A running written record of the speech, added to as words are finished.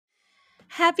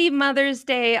Happy Mother's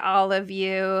Day, all of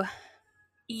you.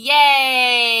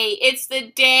 Yay! It's the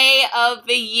day of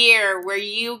the year where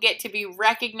you get to be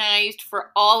recognized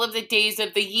for all of the days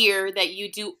of the year that you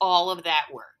do all of that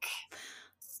work.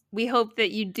 We hope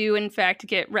that you do, in fact,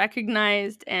 get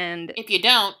recognized, and if you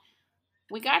don't,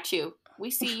 we got you.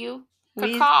 We see you.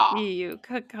 we Caw-caw. see you.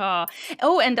 Caw-caw.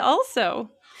 Oh, and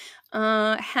also,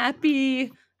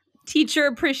 happy Teacher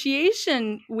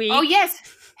Appreciation Week. Oh, yes.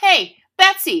 Hey,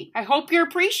 Betsy, I hope you're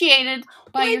appreciated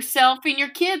by yourself and your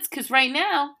kids, because right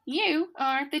now, you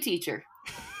are the teacher.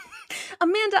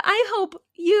 Amanda, I hope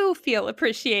you feel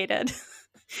appreciated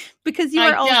because you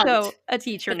are also a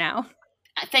teacher now.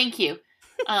 Thank you.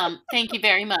 Thank you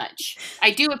very much. I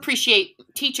do appreciate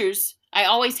teachers. I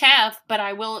always have, but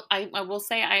I will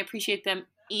say I appreciate them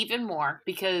even more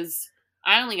because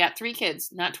I only got 3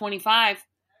 kids, not 25.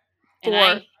 And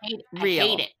I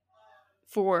hate it.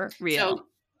 For real. So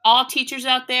all teachers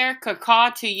out there, caw-caw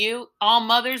to you. All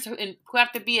mothers who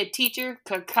have to be a teacher,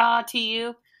 caw-caw to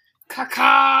you.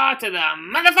 Caw-caw to the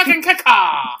motherfucking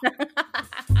caw-caw.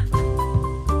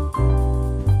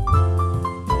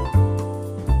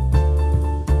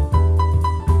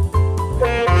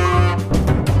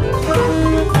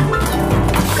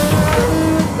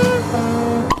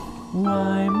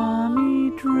 Why Mommy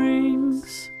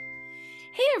Drinks.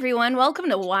 Hey everyone, welcome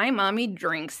to Why Mommy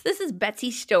Drinks. This is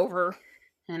Betsy Stover.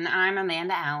 And I'm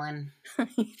Amanda Allen.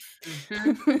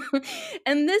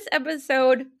 And this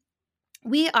episode,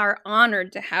 we are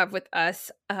honored to have with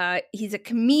us. He's a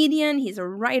comedian, he's a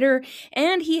writer,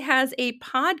 and he has a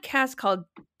podcast called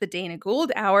The Dana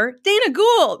Gould Hour. Dana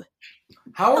Gould!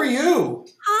 How are you?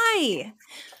 Hi!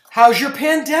 How's your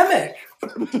pandemic?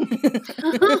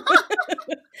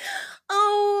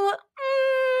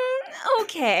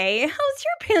 Okay. How's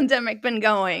your pandemic been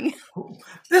going?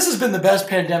 This has been the best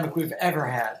pandemic we've ever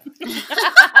had.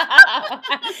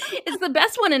 It's the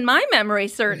best one in my memory,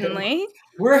 certainly.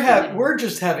 We're having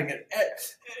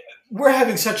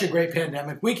such a great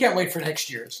pandemic. We can't wait for next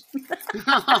year's.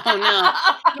 Oh no,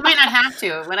 you might not have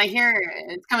to. But I hear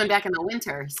it's coming back in the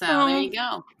winter, so there you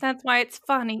go. That's why it's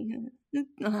funny.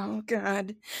 Oh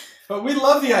God! But we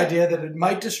love the idea that it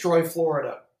might destroy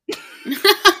Florida.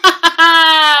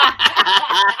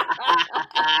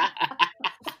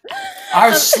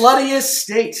 Our sluttiest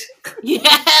state.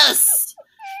 Yes.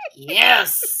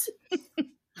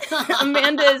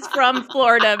 Amanda is from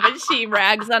Florida, but she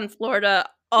rags on Florida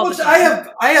all the time.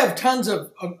 I have tons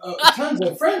of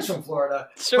friends from Florida,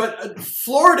 sure. But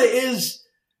Florida is,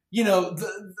 you know,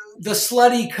 the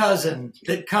slutty cousin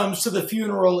that comes to the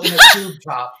funeral in a tube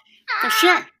top. For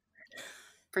sure.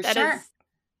 That is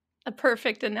a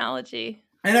perfect analogy.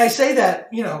 And I say that,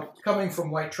 you know, coming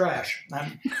from white trash.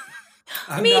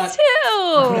 Me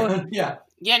too. Yeah.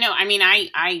 Yeah, no, I mean,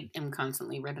 I am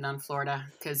constantly ripping on Florida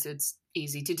because it's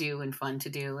easy to do and fun to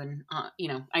do. And, you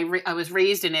know, I was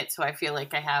raised in it, so I feel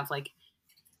like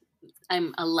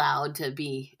I'm allowed to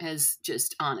be as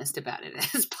just honest about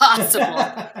it as possible.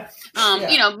 Yeah.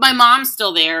 You know, my mom's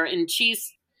still there, and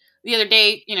the other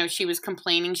day, you know, she was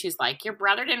complaining. She's like, your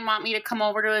brother didn't want me to come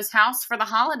over to his house for the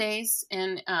holidays.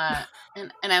 And I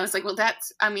was like, well,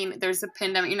 there's a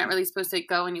pandemic. You're not really supposed to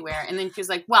go anywhere. And then she's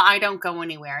like, well, I don't go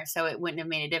anywhere, so it wouldn't have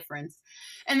made a difference.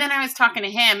 And then I was talking to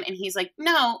him, and he's like,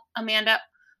 no, Amanda,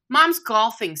 Mom's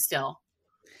golfing still.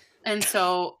 And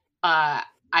so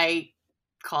I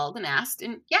called and asked,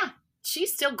 and yeah,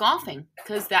 she's still golfing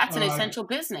because that's an essential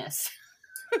business.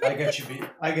 I get you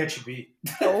beat.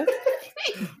 Oh.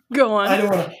 Go on. I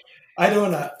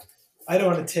don't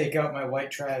want to take out my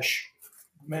white trash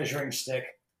measuring stick.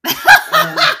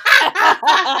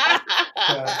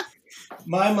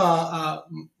 My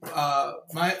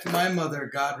mother,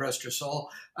 God rest her soul,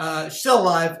 still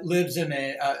alive, lives in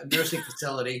a nursing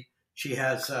facility. She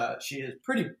has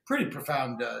pretty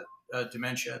profound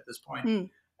dementia at this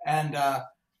point. And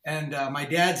my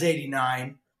dad's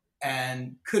 89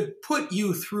 and could put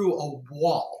you through a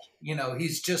wall. You know,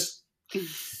 he's just.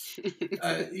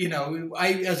 You know,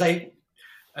 as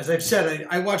I've said,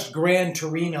 I watched Gran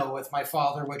Torino with my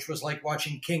father, which was like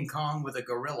watching King Kong with a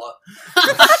gorilla,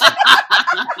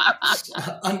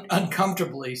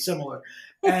 uncomfortably similar.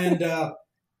 But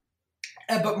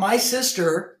my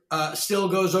sister still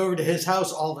goes over to his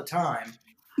house all the time,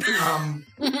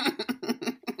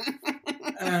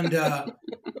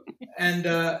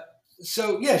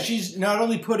 so yeah, she's not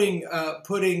only putting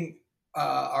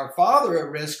our father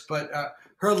at risk, but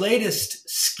her latest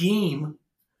scheme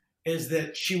is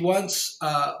that she wants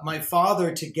my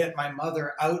father to get my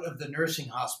mother out of the nursing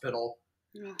hospital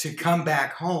to come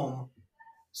back home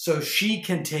so she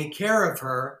can take care of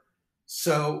her.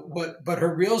 But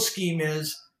her real scheme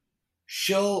is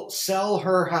she'll sell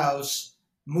her house,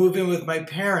 move in with my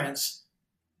parents,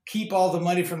 keep all the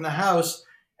money from the house,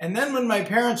 and then when my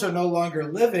parents are no longer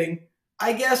living,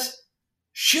 I guess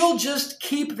she'll just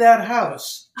keep that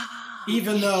house,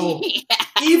 even though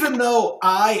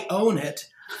I own it.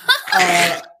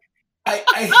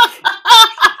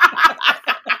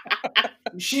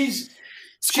 She's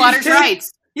squatters'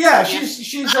 rights. Yeah,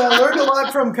 she's learned a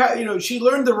lot from, she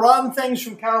learned the wrong things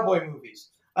from cowboy movies.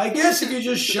 I guess if you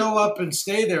just show up and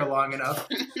stay there long enough.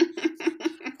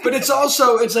 But it's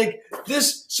like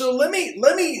this. So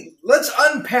let's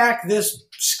unpack this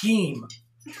scheme.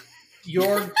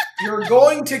 You're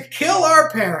going to kill our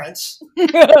parents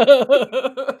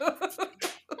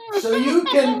so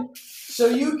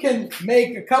you can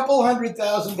make a couple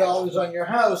 $100,000 on your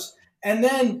house, and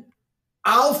then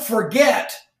I'll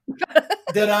forget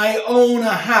that I own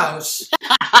a house,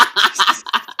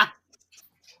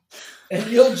 and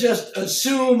you'll just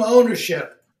assume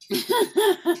ownership.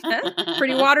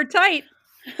 Pretty watertight.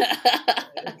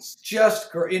 It's just,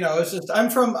 it's just, I'm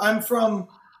from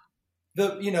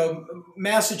the,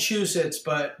 Massachusetts,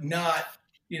 but not,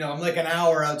 I'm like an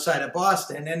hour outside of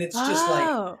Boston, and it's just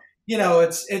like,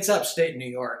 it's upstate New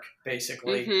York,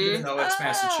 basically, even though it's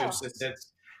Massachusetts.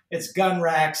 It's gun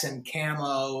racks and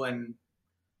camo and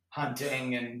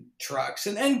hunting and trucks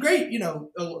and great,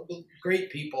 great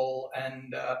people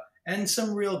and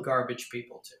some real garbage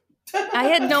people too. I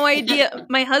had no idea.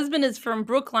 My husband is from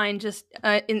Brookline,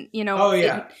 Oh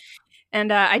yeah.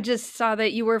 And I just saw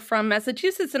that you were from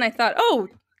Massachusetts, and I thought, oh,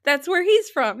 that's where he's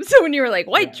from. So when you were like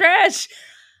white trash,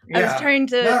 I was trying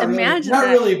to imagine that.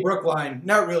 Not really Brookline.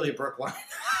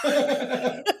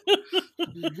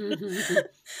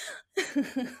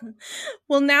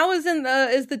 Well, now is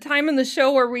the time in the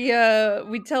show where we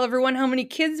tell everyone how many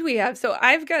kids we have. So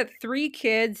I've got 3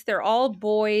 kids. They're all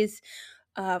boys,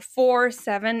 4,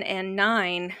 7, and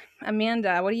 9.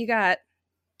 Amanda, what do you got?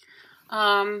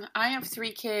 I have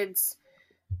 3 kids,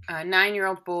 a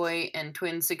 9-year-old boy and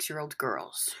twin 6-year-old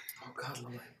girls. Oh God,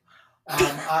 Lord.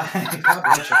 God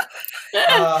bless you.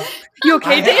 You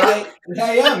okay, Dave?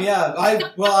 I am. Yeah.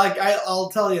 I'll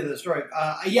tell you the story.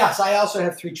 Yes, I also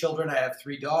have 3 children. I have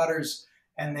 3 daughters,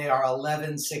 and they are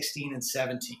 11, 16, and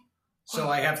 17. So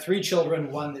I have 3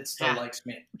 children, one that still likes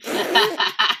me.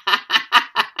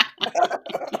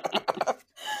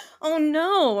 Oh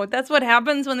no, that's what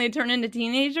happens when they turn into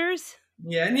teenagers.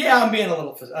 Yeah, and I'm being a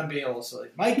little silly.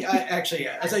 Mike,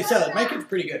 as I said, my kid's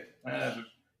pretty good.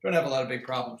 Don't have a lot of big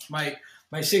problems. My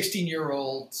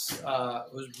 16-year-old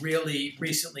was really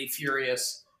recently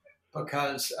furious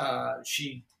because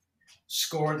she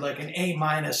scored like an A-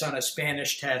 on a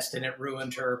Spanish test, and it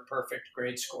ruined her perfect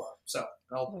grade score. So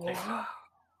I'll take that.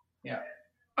 Yeah.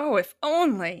 Oh, if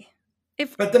only.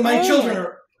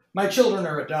 My children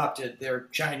are adopted. They're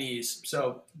Chinese,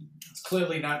 so it's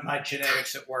clearly not my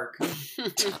genetics at work.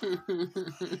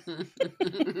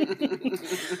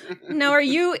 Now, are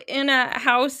you in a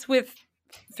house with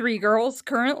 3 girls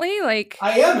currently? Like,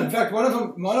 I am. In fact, one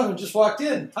of them just walked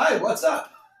in. Hi, what's up?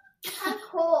 I'm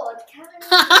cold.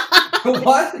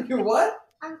 What? You're what?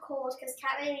 I'm cold because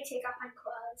Kat made me take off my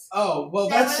clothes. Oh, well,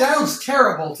 that sounds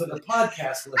terrible to the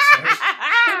podcast listeners.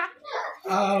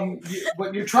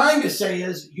 What you're trying to say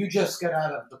is you just got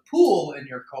out of the pool and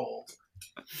you're cold.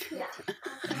 Yeah.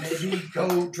 Maybe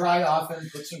go dry off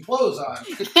and put some clothes on.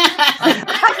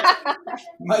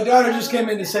 My daughter just came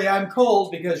in to say I'm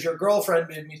cold because your girlfriend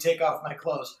made me take off my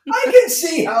clothes. I can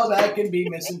see how that can be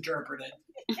misinterpreted.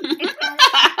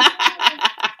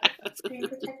 Screen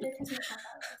protector because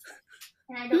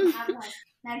and I don't have one.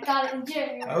 And I got it in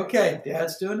January. Okay,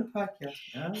 Dad's doing a podcast.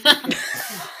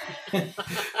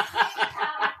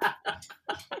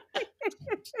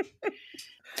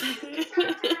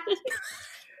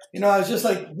 I was just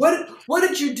like, what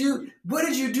did you do? What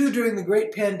did you do during the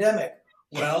great pandemic?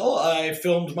 Well, I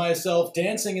filmed myself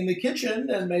dancing in the kitchen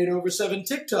and made over 7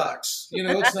 TikToks.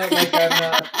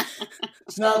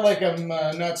 It's not like I'm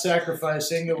not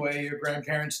sacrificing the way your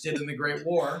grandparents did in the Great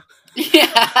War.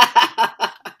 Yeah.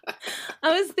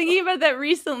 I was thinking about that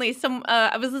recently.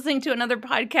 I was listening to another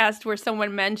podcast where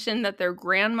someone mentioned that their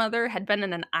grandmother had been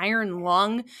in an iron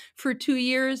lung for 2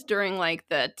 years during like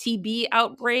the TB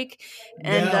outbreak.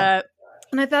 And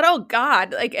I thought, oh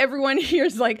God, like everyone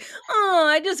here's like, oh,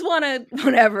 I just want to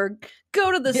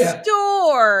go to the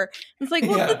store. It's like,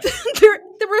 well,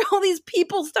 there were all these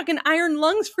people stuck in iron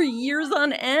lungs for years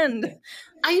on end.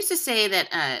 I used to say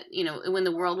that, when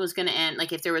the world was going to end,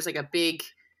 like if there was like a big,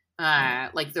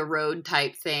 like the Road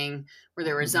type thing where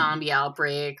there was a zombie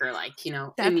outbreak or like,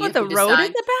 That's what the Road is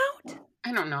about?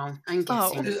 I don't know. I'm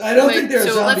guessing. I don't think there's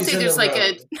zombies let's say in there's the like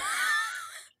road.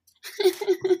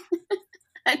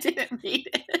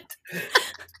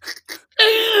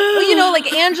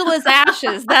 like Angela's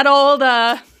Ashes, that old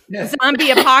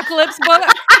zombie apocalypse book.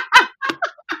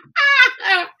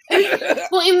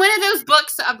 Well, in one of those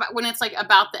books, when it's like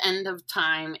about the end of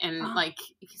time and like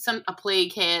a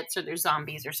plague hits or there's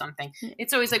zombies or something,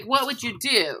 it's always like, what would you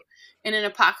do in an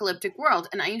apocalyptic world?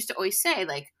 And I used to always say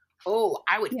like, oh,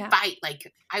 I would fight.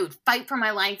 Like I would fight for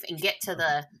my life and get to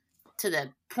the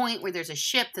point where there's a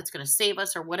ship that's going to save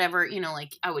us or whatever,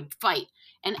 like I would fight.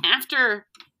 And after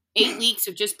 8 weeks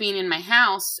of just being in my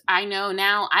house, I know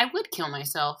now I would kill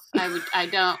myself.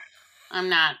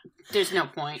 There's no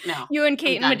point. No. You and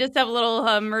Caitlin would just have a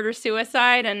little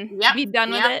murder-suicide and be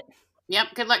done with it? Yep.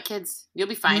 Good luck, kids. You'll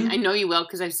be fine. Mm-hmm. I know you will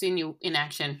because I've seen you in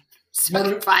action.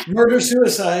 So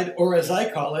Murder-suicide, or as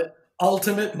I call it,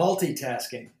 ultimate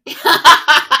multitasking.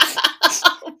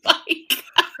 Oh my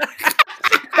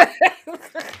God.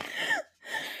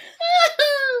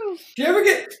 Do you ever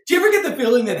get the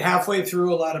feeling that halfway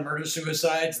through a lot of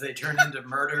murder-suicides, they turn into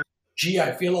murder? Gee,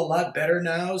 I feel a lot better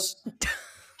nows.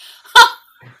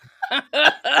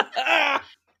 I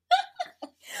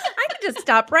could just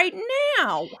stop right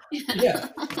now. Yeah.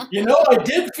 I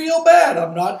did feel bad.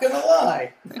 I'm not going to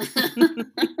lie.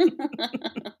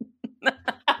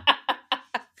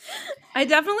 I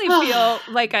definitely feel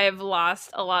like I've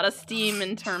lost a lot of steam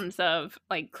in terms of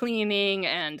like cleaning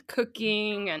and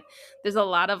cooking. And there's a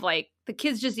lot of like the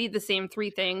kids just eat the same 3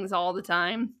 things all the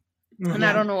time. Mm-hmm. And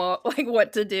I don't know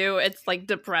what to do. It's like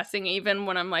depressing even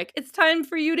when I'm like, it's time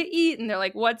for you to eat. And they're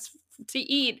like, what's to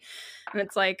eat? And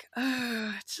it's like,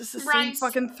 it's just the same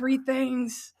fucking 3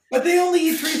 things. But they only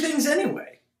eat 3 things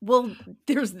anyway. Well,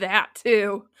 there's that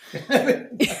too.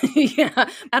 Yeah.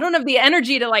 I don't have the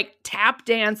energy to like tap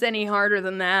dance any harder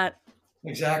than that.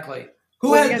 Exactly.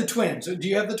 Who had the twins? Do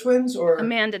you have the twins or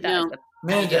Amanda does? No.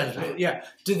 Amanda does. Yeah.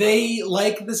 Do they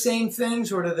like the same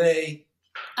things or do they?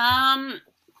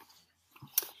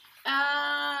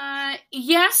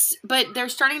 Yes, but they're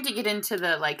starting to get into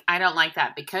the like, I don't like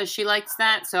that because she likes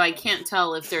that. So I can't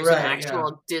tell if there's an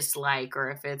actual dislike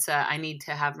or if it's I need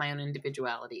to have my own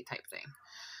individuality type thing.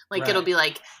 Like it'll be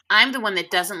like, I'm the one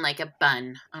that doesn't like a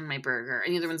bun on my burger.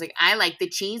 And the other one's like, I like the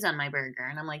cheese on my burger.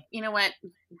 And I'm like, you know what?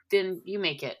 Then you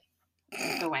make it.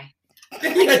 Go away.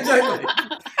 Yeah, exactly.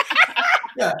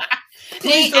 Yeah.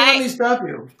 Please don't let me stop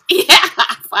you. Yeah,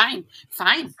 fine.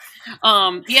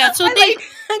 Yeah, so I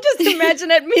just imagine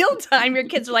at mealtime, your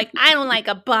kids are like, I don't like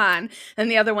a bun.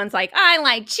 And the other one's like, I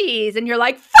like cheese. And you're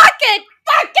like, fuck it,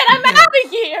 I'm out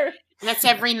of here. That's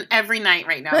every night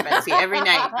right now, Betsy. Every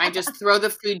night I just throw the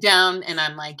food down and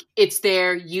I'm like, it's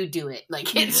there, you do it.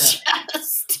 Like it's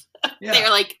just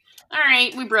they're like, all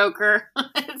right, we broke her.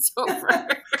 It's over.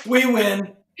 We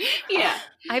win. Yeah.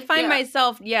 I find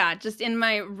myself, just in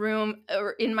my room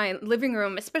or in my living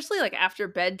room, especially like after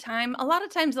bedtime. A lot of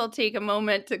times I'll take a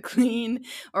moment to clean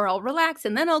or I'll relax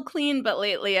and then I'll clean. But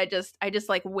lately I just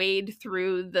like wade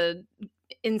through the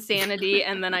insanity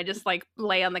and then I just like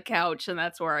lay on the couch and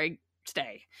that's where I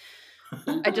stay.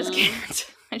 I just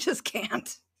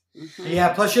can't. Mm-hmm.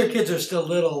 Yeah, plus your kids are still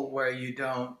little where you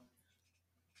don't.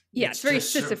 Yeah, it's very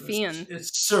Sisyphean. It's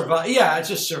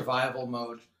just survival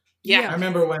mode. Yeah. I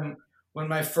remember when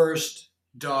my first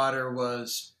daughter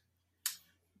was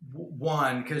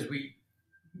 1, because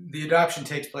the adoption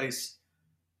takes place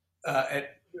after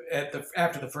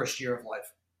the first year of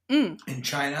life in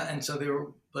China, and so they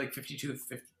were like 52,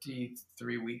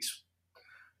 53 weeks.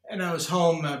 And I was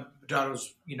home, my daughter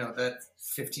was, that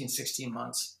 15, 16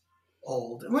 months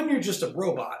old. And when you're just a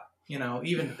robot,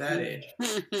 even at that age.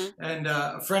 And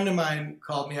a friend of mine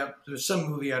called me up. There was some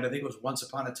movie out, I think it was Once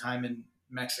Upon a Time in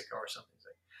Mexico or something. He's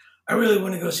like, I really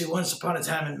want to go see Once Upon a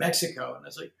Time in Mexico. And I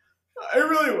was like, I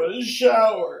really want to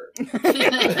shower.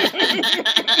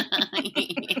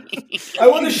 I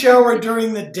want to shower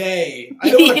during the day. I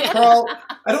don't want to crawl.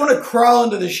 I don't want to crawl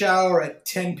into the shower at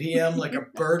 10 p.m. like a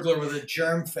burglar with a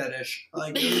germ fetish.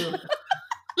 Like, I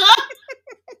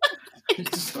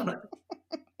just want to.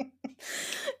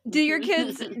 Do your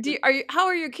kids? How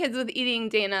are your kids with eating,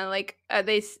 Dana? Like,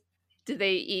 do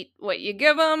they eat what you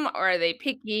give them, or are they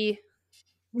picky?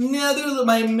 No,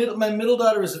 my middle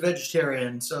daughter is a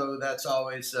vegetarian, so that's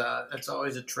always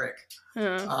a trick.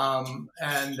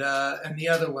 And the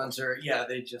other ones are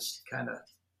they just kind of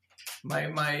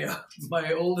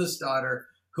my oldest daughter,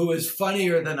 who is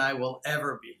funnier than I will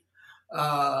ever be.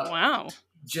 Wow.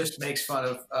 Just makes fun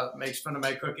of my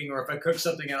cooking, or if I cook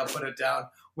something and I'll put it down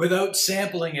without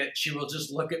sampling it, she will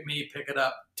just look at me, pick it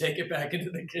up, take it back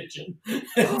into the kitchen,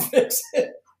 and fix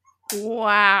it.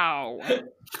 Wow.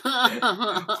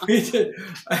 I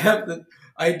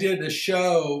did a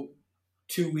show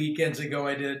 2 weekends ago.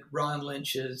 I did Ron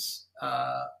Lynch's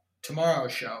Tomorrow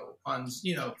show on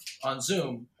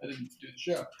Zoom. I didn't do the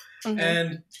show, Mhm.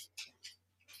 and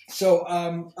so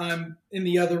I'm in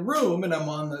the other room and I'm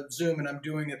on the Zoom and I'm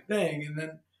doing a thing, and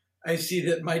then I see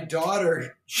that my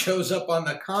daughter shows up on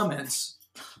the comments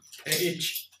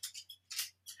page,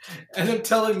 and I'm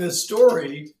telling this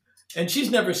story, and she's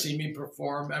never seen me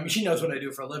perform. I mean, she knows what I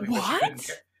do for a living, but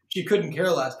she couldn't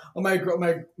care less. Well, my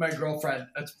girlfriend.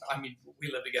 We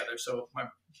live together, so my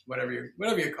whatever you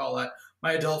call that,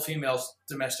 my adult female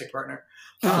domestic partner.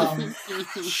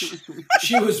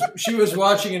 She was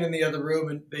watching it in the other room,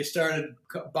 and they started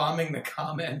bombing the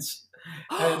comments,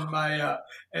 and my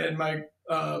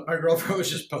girlfriend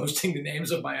was just posting the names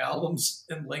of my albums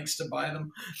and links to buy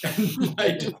them,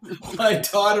 and my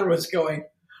daughter was going,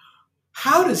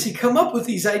 "How does he come up with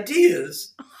these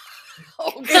ideas?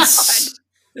 Oh God!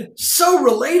 It's so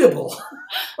relatable."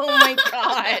 Oh my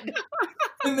God!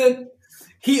 And then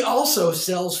he also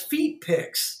sells feet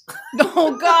pics.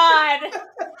 Oh God!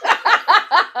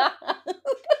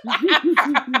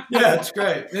 Yeah, it's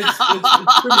great. It's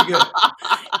pretty good.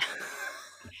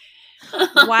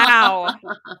 Wow.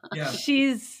 Yeah.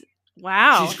 She's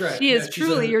great. She is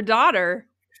truly your daughter.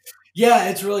 Yeah,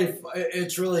 it's really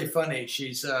funny.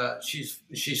 She's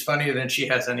funnier than she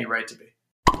has any right to be.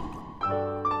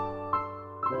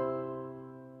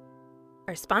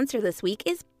 Our sponsor this week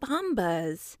is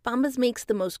Bombas. Bombas makes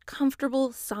the most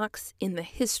comfortable socks in the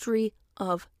history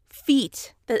of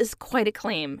feet. That is quite a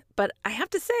claim, but I have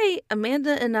to say,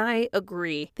 Amanda and I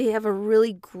agree. They have a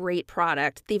really great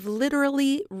product. They've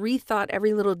literally rethought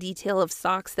every little detail of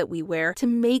socks that we wear to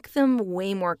make them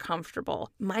way more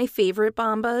comfortable. My favorite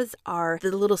Bombas are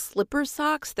the little slipper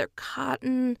socks. They're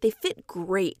cotton. They fit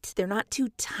great. They're not too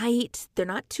tight. They're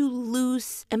not too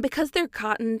loose. And because they're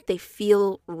cotton, they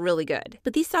feel really good.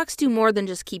 But these socks do more than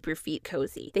just keep your feet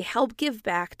cozy. They help give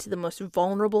back to the most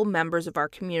vulnerable members of our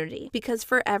community, because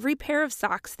for every pair of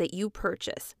socks that you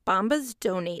purchase, Bombas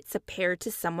donates a pair to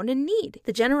someone in need.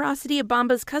 The generosity of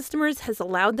Bombas customers has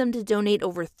allowed them to donate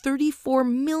over 34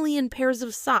 million pairs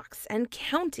of socks and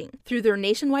counting through their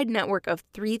nationwide network of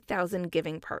 3,000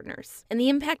 giving partners. And the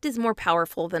impact is more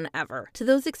powerful than ever. To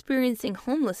those experiencing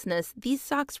homelessness, these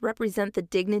socks represent the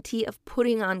dignity of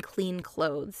putting on clean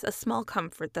clothes, a small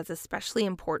comfort that's especially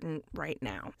important right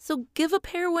now. So give a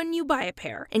pair when you buy a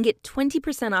pair and get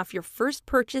 20% off your first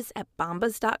purchase at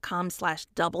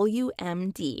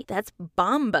bombas.com/WMD. That's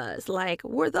Bombas, like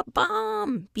we're the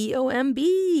bomb.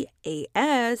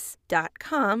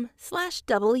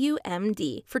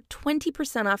 BOMBAS.com/WMD for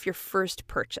 20% off your first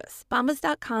purchase.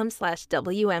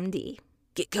 Bombas.com/WMD.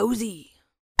 Get cozy.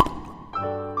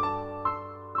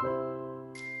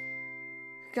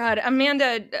 God,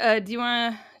 Amanda, do you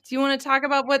want to talk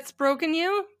about what's broken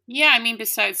you? Yeah, I mean,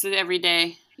 besides the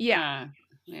everyday. Yeah.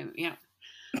 Yeah.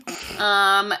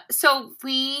 So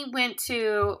we went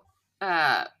to,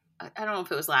 I don't know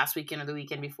if it was last weekend or the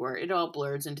weekend before. It all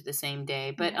blurs into the same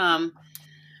day. But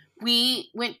we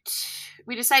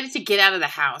decided to get out of the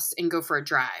house and go for a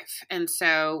drive. And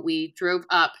so we drove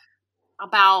up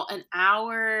about an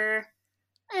hour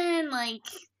and like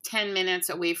 10 minutes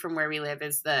away from where we live.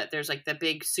 There's like the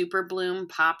big super bloom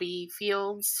poppy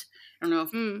fields. I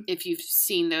don't know if you've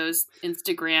seen those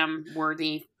Instagram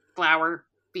worthy flower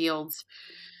fields.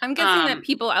 I'm guessing that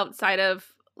people outside of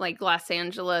like Los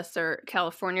Angeles or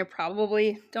California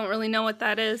probably don't really know what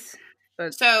that is.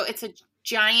 But so it's a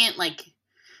giant,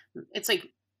 it's like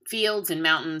fields and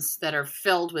mountains that are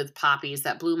filled with poppies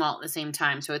that bloom all at the same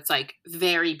time. So it's like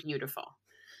very beautiful.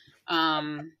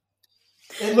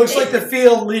 It looks like the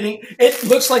field leading. It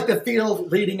looks like the field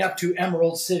leading up to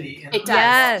Emerald City. It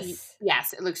does.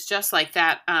 Yes, it looks just like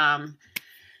that.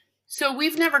 So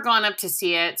we've never gone up to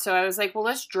see it. So I was like, well,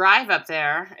 let's drive up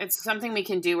there. It's something we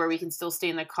can do where we can still stay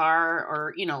in the car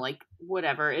or, like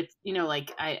whatever. It's,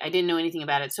 I didn't know anything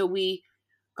about it. So we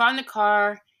got in the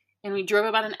car and we drove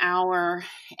about an hour,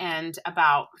 and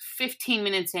about 15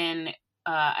 minutes in,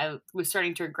 I was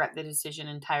starting to regret the decision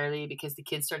entirely because the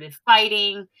kids started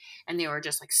fighting and they were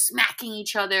just like smacking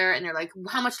each other. And they're like,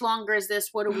 how much longer is this?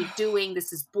 What are we doing?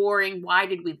 This is boring. Why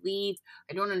did we leave?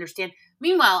 I don't understand.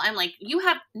 Meanwhile, I'm like,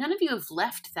 none of you have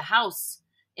left the house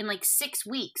in like 6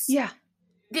 weeks. Yeah.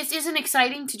 This isn't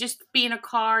exciting to just be in a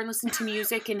car and listen to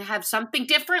music and have something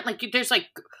different. Like there's like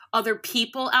other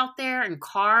people out there and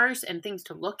cars and things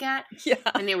to look at. Yeah.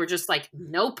 And they were just like,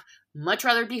 nope, much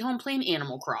rather be home playing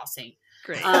Animal Crossing.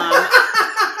 Great.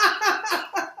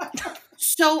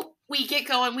 So we get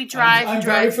going, we drive. I'm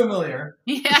very familiar.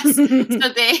 Yes.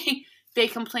 So they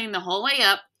complain the whole way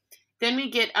up. Then we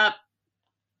get up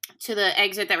to the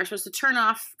exit that we're supposed to turn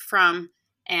off from,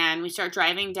 and we start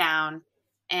driving down.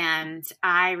 and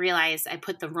I realized I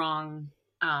put the wrong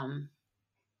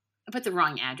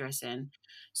address in.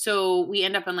 So we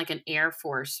end up on like an Air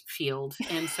Force field.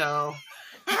 And so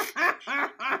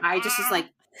I just was like,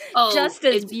 oh, just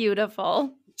as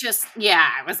beautiful. Just, yeah.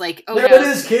 I was like, oh, there yeah. it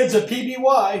is, kids, a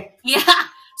PBY. Yeah.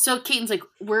 So Caden's like,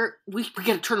 we got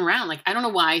to turn around. Like, I don't know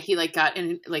why he like got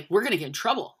in, like, we're going to get in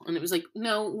trouble. And it was like,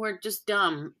 no, we're just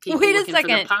dumb. Wait a second.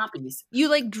 For the poppies. You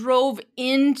like drove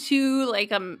into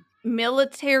like a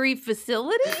military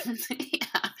facility?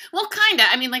 Yeah. Well, kind of.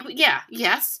 I mean, like, yeah,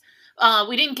 yes.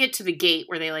 We didn't get to the gate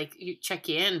where they like you check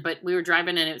you in, but we were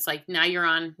driving and it was like, now you're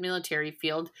on military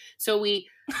field. So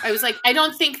I was like, I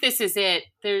don't think this is it.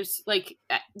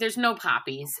 There's no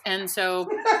poppies. And so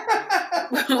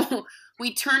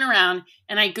we turn around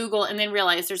and I Google and then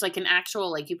realize there's like an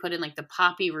actual, like you put in like the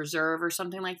poppy reserve or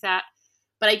something like that.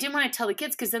 But I didn't want to tell the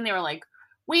kids because then they were like,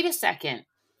 wait a second,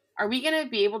 are we going to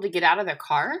be able to get out of the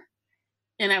car?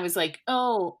 And I was like,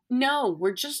 oh, no,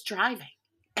 we're just driving.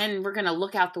 And we're going to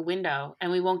look out the window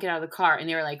and we won't get out of the car. And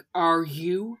they were like, are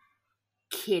you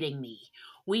kidding me?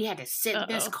 We had to sit in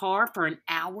this car for an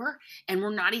hour and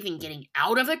we're not even getting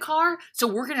out of the car. So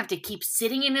we're going to have to keep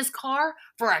sitting in this car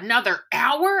for another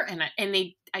hour. And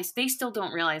they still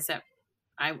don't realize that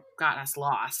I got us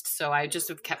lost. So I just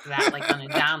have kept that like on a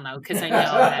down low because I know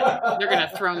that they're going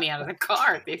to throw me out of the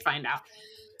car if they find out.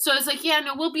 So I was like, yeah,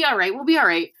 no, we'll be all right. We'll be all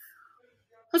right.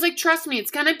 I was like, trust me,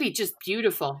 it's going to be just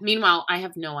beautiful. Meanwhile, I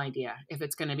have no idea if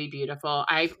it's going to be beautiful.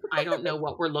 I don't know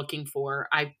what we're looking for.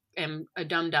 I am a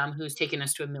dum-dum who's taken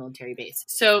us to a military base.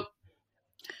 So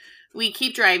we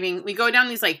keep driving. We go down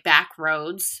these like back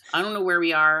roads. I don't know where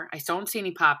we are. I don't see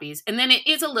any poppies. And then it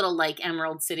is a little like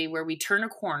Emerald City where we turn a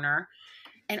corner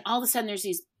and all of a sudden there's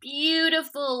these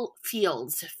beautiful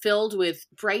fields filled with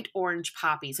bright orange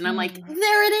poppies. And I'm like,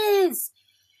 there it is.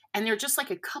 And they're just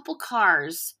like a couple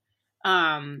cars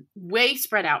way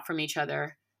spread out from each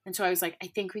other. And so I was like, I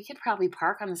think we could probably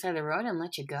park on the side of the road and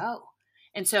let you go.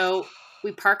 And so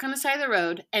we park on the side of the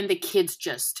road and the kids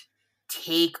just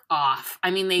take off. I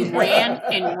mean, they ran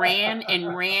and ran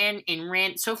and ran and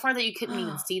ran so far that you couldn't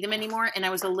even see them anymore. And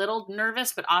I was a little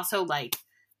nervous, but also like,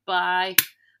 bye.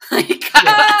 Also,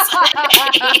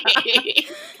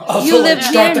 you live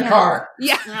start the car.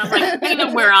 Yeah. And I was like, they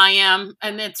know where I am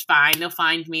and it's fine. They'll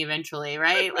find me eventually,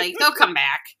 right? Like they'll come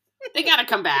back. They gotta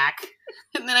come back.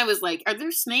 And then I was like, are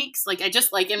there snakes? Like I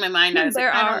just like in my mind I was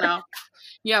like, I don't know.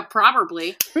 Yeah,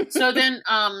 probably. So then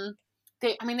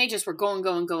they just were going.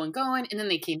 And then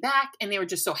they came back and they were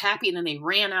just so happy. And then they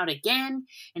ran out again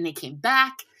and they came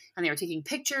back and they were taking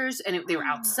pictures and they were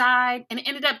outside and it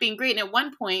ended up being great. And at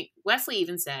one point, Wesley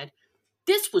even said,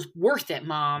 this was worth it,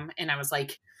 Mom. And I was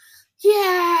like,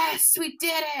 yes, we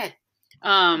did it.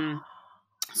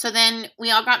 So then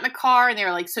we all got in the car and they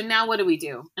were like, so now what do we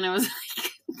do? And I was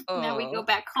like, now we go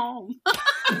back home.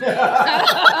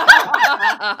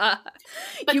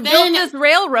 But you built this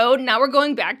railroad. Now we're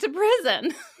going back to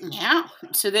prison. Yeah.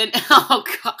 So then, oh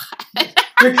God.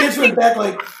 Your kids went back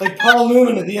like Paul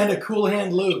Newman at the end of Cool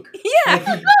Hand Luke.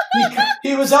 Yeah. Like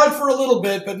he was out for a little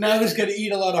bit, but now he's going to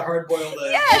eat a lot of hard-boiled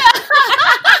eggs. Yeah.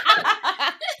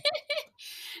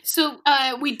 So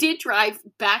we did drive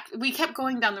back. We kept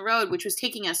going down the road, which was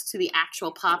taking us to the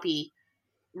actual poppy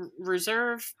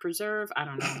preserve. I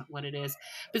don't know what it is.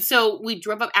 But so we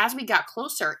drove up. As we got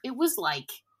closer, it was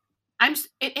like,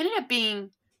 it ended up being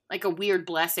like a weird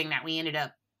blessing that we ended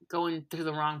up going to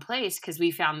the wrong place because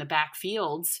we found the back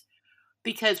fields.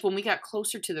 Because when we got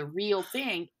closer to the real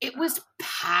thing, it was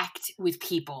packed with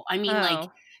people. I mean, like,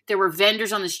 there were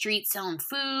vendors on the street selling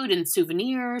food and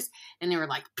souvenirs, and there were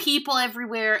like people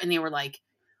everywhere, and they were like,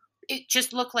 it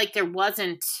just looked like it was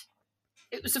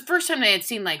the first time I had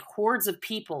seen like hordes of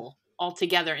people all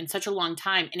together in such a long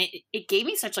time. And it gave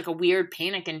me such like a weird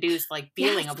panic induced like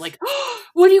feeling of like, oh,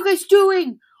 what are you guys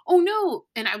doing? Oh no.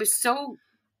 And I was so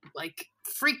like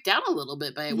freaked out a little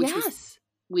bit by it, which was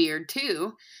weird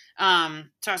too. So I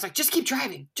was like, just keep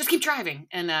driving.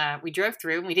 And we drove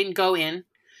through and we didn't go in.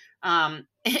 And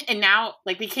now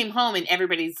like we came home and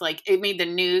everybody's like, it made the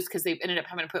news because they ended up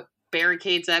having to put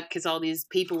barricades up because all these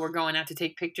people were going out to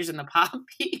take pictures in the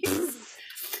poppies.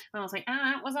 And I was like,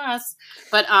 it was us.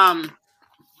 But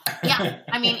yeah,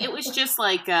 I mean, it was just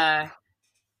like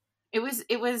it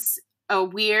was a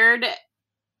weird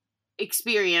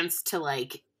experience to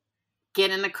like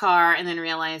get in the car and then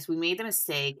realize we made the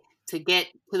mistake to get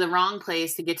to the wrong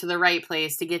place, to get to the right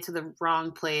place, to get to the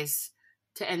wrong place,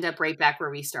 to end up right back where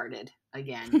we started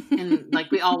again. And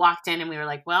like we all walked in and we were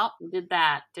like, well, we did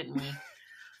that, didn't we?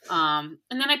 And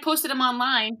then I posted them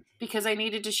online because I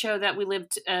needed to show that we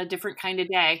lived a different kind of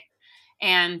day.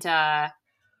 And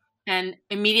and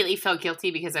immediately felt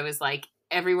guilty because I was like,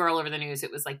 everywhere all over the news,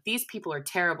 it was like, these people are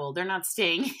terrible. They're not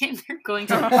staying in. They're going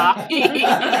to the poppy.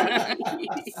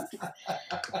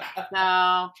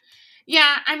 So,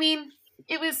 yeah, I mean,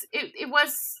 it was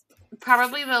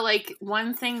probably the like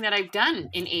one thing that I've done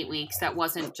in 8 weeks that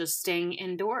wasn't just staying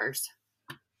indoors.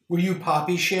 Were you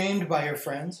poppy shamed by your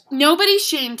friends? Nobody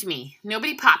shamed me.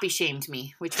 Nobody poppy shamed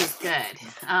me, which was good.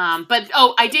 But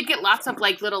I did get lots of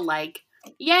like little like,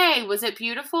 yay, was it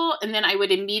beautiful? And then I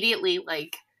would immediately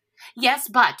like, yes,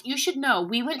 but you should know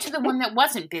we went to the one that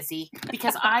wasn't busy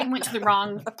because I went to the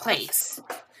wrong place.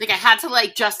 Like I had to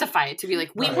like justify it to be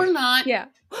like, we were not. Yeah.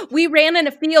 We ran in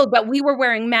a field, but we were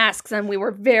wearing masks and we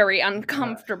were very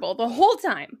uncomfortable the whole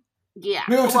time. Yeah.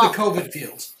 We went to the COVID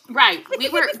fields. Right. We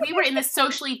were in the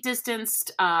socially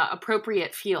distanced,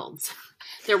 appropriate fields.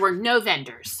 There were no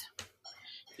vendors.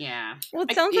 Yeah. Well,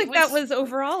 it sounds like that was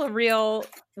overall a real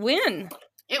win.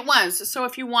 It was. So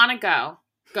if you want to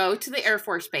go to the Air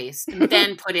Force Base and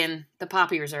then put in the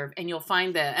Poppy Reserve and you'll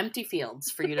find the empty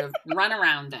fields for you to run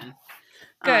around in.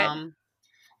 Good.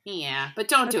 Yeah, but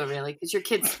don't do it really because your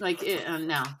kids like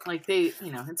no, like they,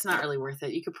 it's not really worth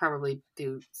it. You could probably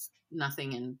do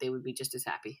nothing and they would be just as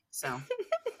happy. So,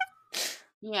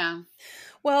 yeah.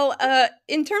 Well,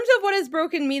 in terms of what has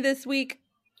broken me this week,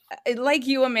 like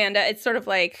you, Amanda, it's sort of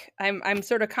like I'm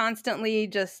sort of constantly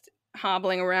just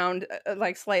hobbling around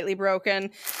like slightly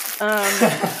broken.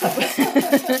 I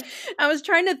was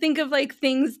trying to think of like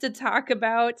things to talk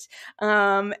about,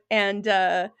 and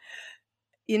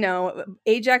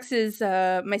Ajax is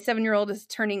my 7-year-old is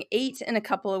turning 8 in a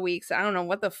couple of weeks. I don't know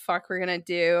what the fuck we're gonna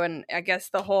do, and I guess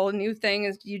the whole new thing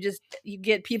is you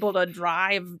get people to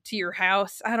drive to your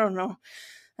house. I don't know.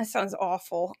 That sounds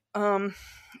awful.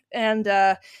 And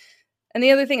the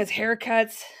other thing is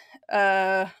haircuts.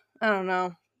 I don't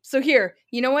know. So here,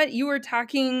 you know what? You were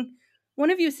talking. One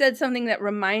of you said something that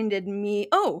reminded me.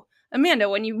 Oh, Amanda,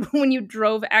 when you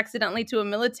drove accidentally to a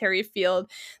military field,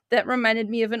 that reminded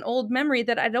me of an old memory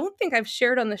that I don't think I've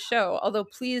shared on the show. Although,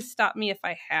 please stop me if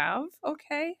I have.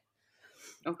 Okay.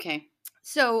 Okay.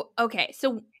 So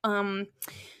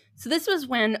this was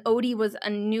when Odie was a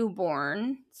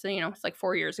newborn. So, it's like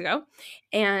 4 years ago.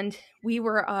 And we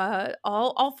were,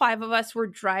 all 5 of us were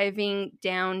driving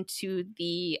down to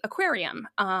the aquarium,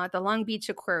 the Long Beach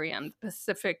Aquarium,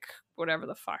 Pacific, whatever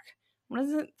the fuck. What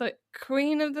is it? The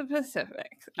Queen of the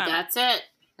Pacific. That's it.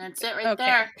 That's it right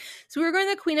there. So we were going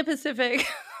to the Queen of Pacific.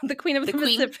 The Queen of the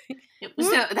Pacific.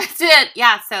 So that's it.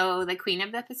 Yeah. So the Queen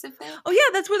of the Pacific. Oh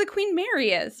yeah, that's where the Queen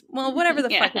Mary is. Well, whatever the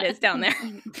fuck it is down there.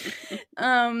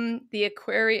 The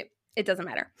aquarium. It doesn't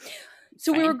matter.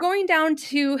 So we were going down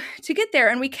to get there,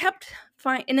 and we kept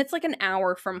and it's like an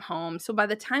hour from home. So by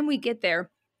the time we get there,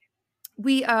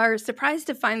 we are surprised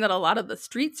to find that a lot of the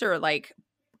streets are like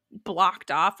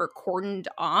blocked off or cordoned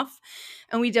off,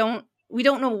 and we don't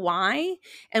know why,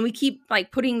 and we keep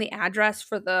like putting the address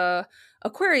for the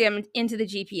aquarium into the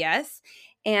GPS,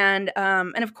 and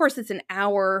of course it's an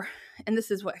hour, and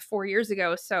this is 4 years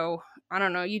ago, so I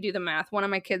don't know, you do the math. One of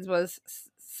my kids was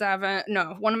 7,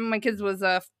 no, one of my kids was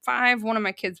 5, one of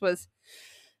my kids was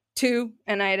 2,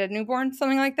 and I had a newborn,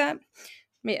 something like that.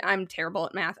 I'm terrible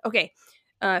at math. Okay,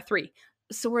 3.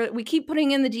 So we keep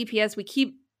putting in the GPS, we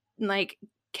keep like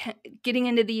getting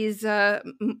into these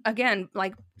again,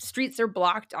 like streets are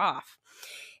blocked off,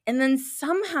 and then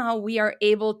somehow we are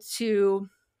able to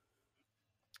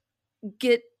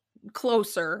get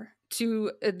closer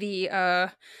to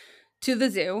the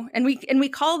zoo, and we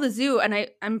call the zoo, and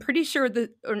I'm pretty sure the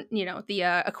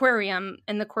aquarium,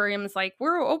 and the aquarium is like,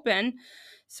 we're open.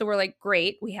 So we're like,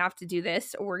 great, we have to do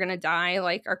this or we're gonna die,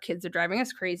 like our kids are driving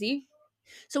us crazy.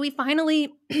 So we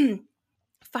finally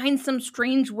find some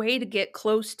strange way to get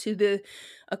close to the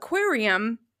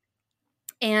aquarium,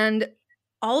 and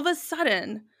all of a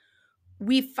sudden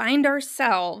we find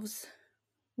ourselves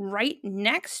right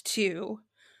next to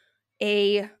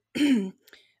a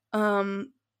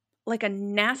like a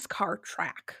NASCAR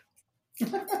track.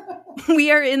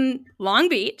 We are in Long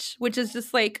Beach, which is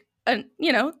just like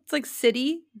it's like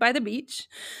city by the beach.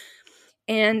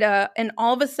 And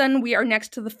all of a sudden we are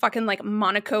next to the fucking like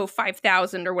Monaco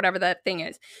 5000 or whatever that thing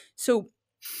is. So,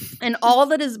 and all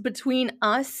that is between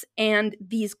us and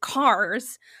these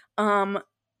cars, I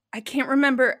can't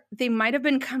remember. They might have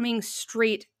been coming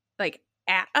straight like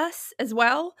at us as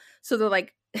well. So they're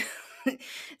like,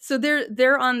 so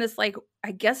they're on this like,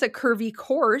 I guess a curvy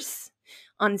course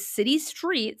on city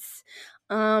streets.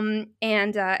 And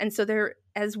so they're,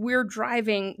 as we're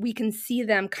driving, we can see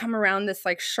them come around this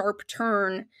like sharp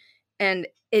turn, and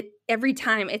every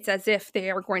time it's as if they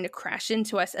are going to crash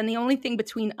into us. And the only thing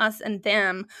between us and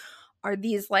them are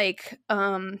these like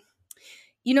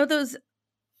you know those,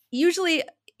 usually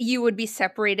you would be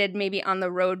separated maybe on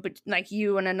the road, but like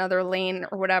you and another lane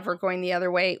or whatever going the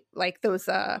other way, like those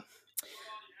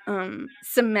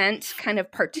cement kind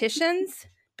of partitions.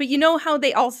 But you know how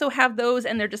they also have those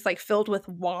and they're just like filled with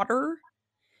water,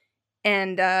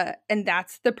 and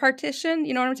that's the partition.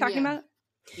 You know what I'm talking about?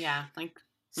 Yeah, like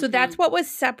so that's what was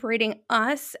separating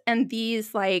us and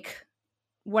these like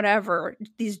whatever,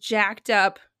 these jacked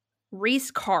up race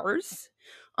cars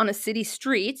on a city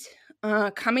street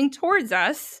coming towards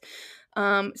us.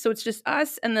 So it's just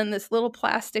us and then this little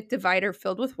plastic divider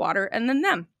filled with water and then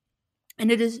them.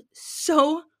 And it is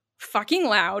so fucking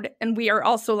loud. And we are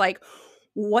also like,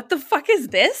 what the fuck is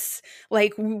this?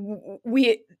 Like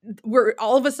we're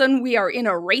all of a sudden we are in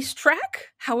a racetrack.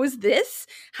 How is this?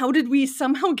 How did we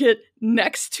somehow get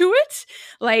next to it?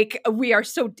 Like we are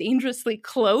so dangerously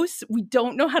close. We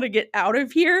don't know how to get out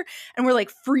of here. And we're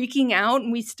like freaking out.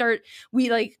 And we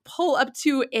like pull up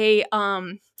to a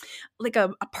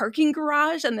parking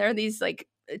garage, and there are these like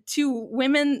two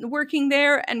women working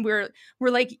there, and we're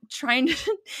like trying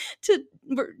to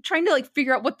like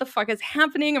figure out what the fuck is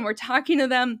happening, and we're talking to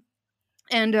them,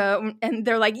 and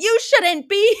they're like, you shouldn't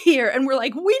be here, and we're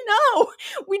like, we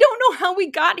don't know how we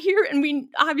got here, and we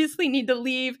obviously need to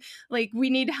leave, like we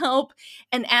need help.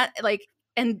 And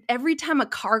every time a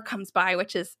car comes by,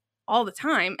 which is all the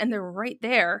time, and they're right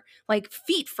there, like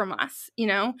feet from us, you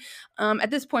know. At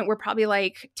this point, we're probably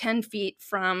like 10 feet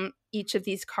from each of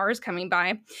these cars coming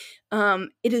by.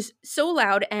 It is so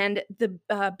loud, and the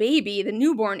baby, the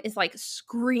newborn, is like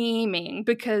screaming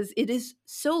because it is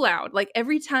so loud. Like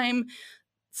every time,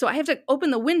 so I have to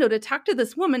open the window to talk to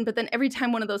this woman, but then every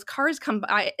time one of those cars come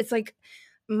by, it's like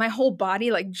my whole body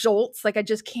like jolts. Like I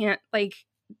just can't, like,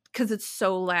 because it's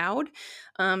so loud.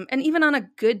 And even on a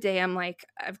good day, I'm like,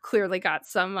 I've clearly got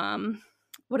some,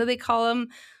 what do they call them?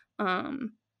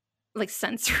 Like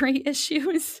sensory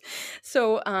issues.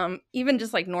 So even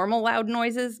just like normal loud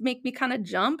noises make me kind of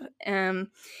jump.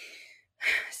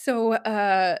 So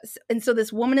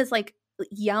this woman is like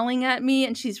yelling at me,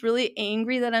 and she's really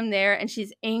angry that I'm there, and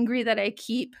she's angry that I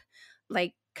keep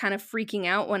like kind of freaking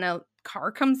out when a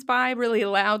car comes by really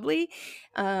loudly,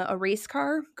 a race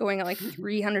car going at like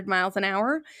 300 miles an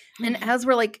hour. And as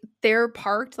we're like they're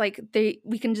parked, like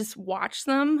we can just watch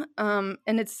them, and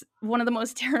it's one of the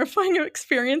most terrifying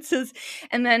experiences.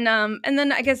 And then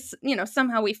I guess, you know,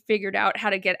 somehow we figured out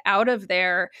how to get out of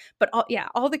there, but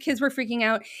all the kids were freaking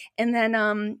out. And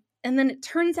then it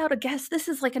turns out, I guess this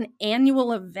is like an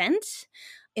annual event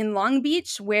in Long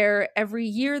Beach where every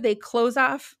year they close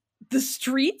off the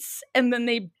streets, and then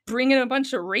they bring in a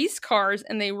bunch of race cars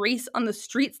and they race on the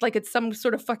streets like it's some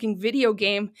sort of fucking video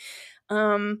game.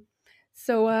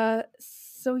 So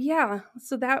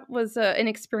that was an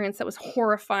experience that was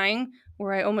horrifying,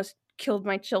 where I almost killed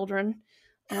my children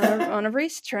on a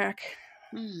racetrack.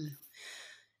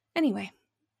 Anyway,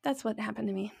 that's what happened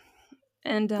to me.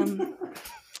 And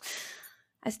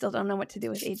I still don't know what to do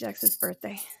with Ajax's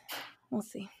birthday. We'll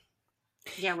see.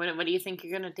 Yeah, what do you think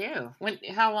you're gonna do?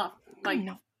 How long? Like,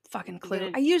 no fucking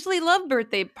clue. I usually love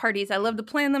birthday parties. I love to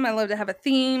plan them. I love to have a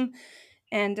theme,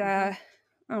 and I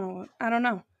don't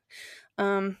know.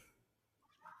 Yeah,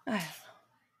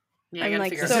 I'm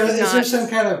like, is there some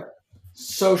kind of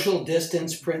social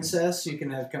distance princess you can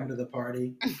have come to the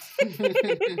party?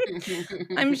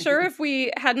 I'm sure if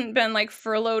we hadn't been like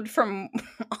furloughed from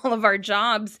all of our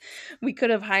jobs, we could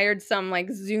have hired some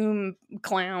like Zoom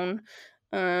clown.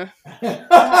 I'm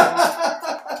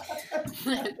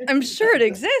sure it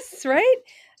exists, right?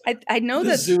 I know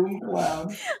that Zoom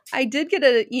clown. I did get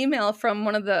an email from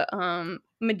one of the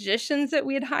magicians that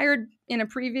we had hired in a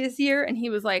previous year, and he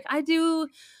was like, I do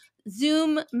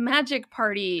Zoom magic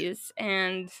parties,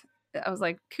 and I was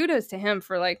like, kudos to him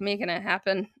for like making it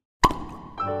happen.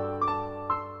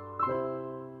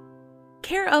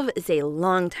 Care of is a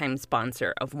longtime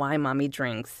sponsor of Why Mommy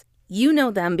Drinks. You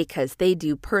know them because they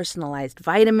do personalized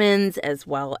vitamins as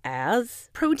well as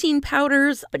protein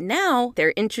powders. But now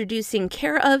they're introducing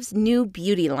Care of's new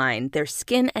beauty line, their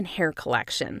skin and hair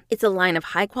collection. It's a line of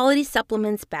high-quality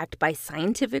supplements backed by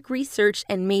scientific research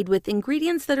and made with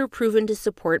ingredients that are proven to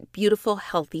support beautiful,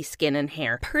 healthy skin and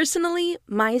hair. Personally,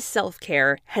 my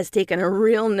self-care has taken a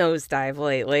real nosedive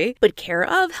lately, but Care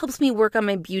of helps me work on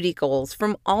my beauty goals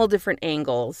from all different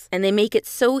angles. And they make it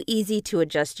so easy to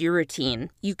adjust your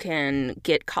routine. You can can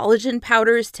get collagen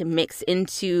powders to mix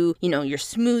into, your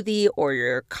smoothie or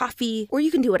your coffee. Or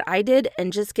you can do what I did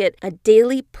and just get a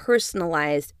daily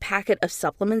personalized packet of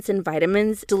supplements and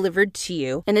vitamins delivered to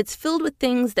you. And it's filled with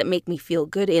things that make me feel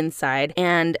good inside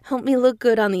and help me look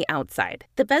good on the outside.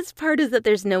 The best part is that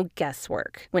there's no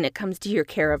guesswork when it comes to your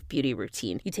Care of Beauty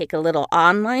routine. You take a little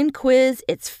online quiz.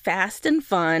 It's fast and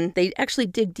fun. They actually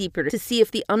dig deeper to see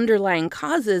if the underlying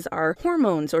causes are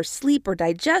hormones or sleep or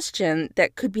digestion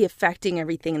that could be affecting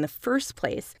everything in the first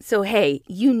place. So hey,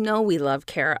 we love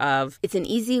Care of. It's an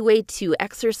easy way to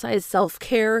exercise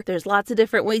self-care. There's lots of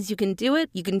different ways you can do it.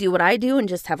 You can do what I do and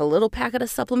just have a little packet of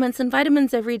supplements and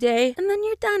vitamins every day, and then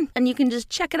you're done. And you can just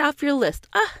check it off your list.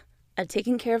 I've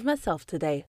taken care of myself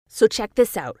today. So check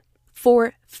this out.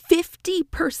 For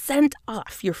 50%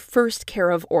 off your first Care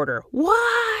of order.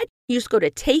 What? You just go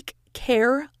to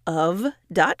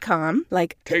takecareof.com,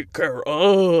 like take care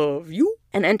of you,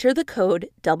 and enter the code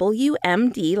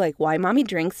WMD, like Why Mommy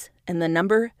Drinks, and the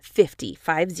number 50.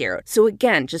 So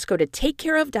again, just go to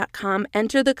takecareof.com,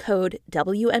 enter the code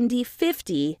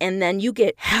WMD50, and then you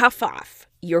get half off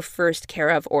your first Care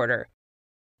of order.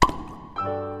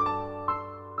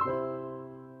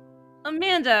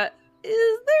 Amanda,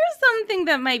 is there something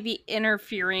that might be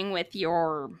interfering with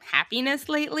your happiness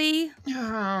lately?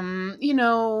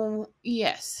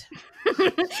 Yes.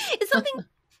 Is something,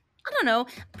 I don't know,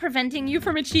 preventing you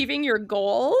from achieving your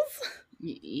goals?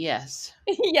 Yes.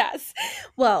 Yes.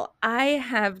 Well, I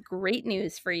have great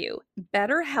news for you.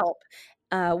 BetterHelp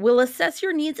will assess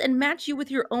your needs and match you with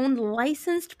your own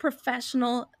licensed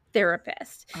professional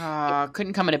therapist.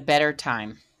 Couldn't come at a better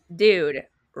time. Dude,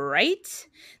 right?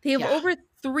 They have over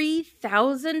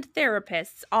 3,000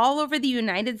 therapists all over the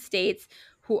United States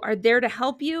who are there to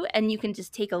help you, and you can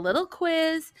just take a little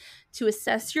quiz to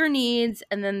assess your needs,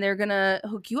 and then they're going to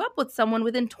hook you up with someone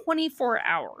within 24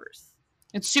 hours.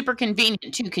 It's super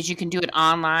convenient, too, because you can do it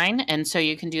online, and so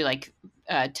you can do,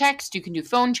 text, you can do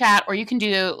phone chat, or you can do,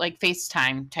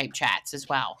 FaceTime type chats as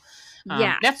well.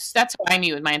 Yeah. That's how I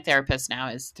meet with my therapist now,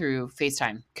 is through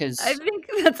FaceTime. Because I think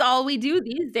that's all we do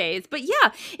these days. But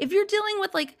yeah, if you're dealing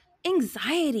with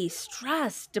anxiety,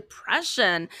 stress,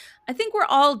 depression, I think we're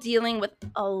all dealing with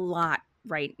a lot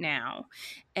right now.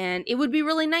 And it would be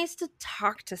really nice to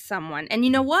talk to someone. And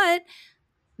you know what?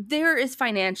 There is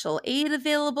financial aid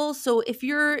available. So if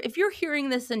you're hearing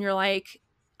this and you're like,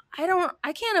 I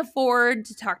can't afford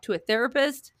to talk to a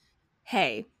therapist,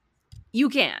 hey, you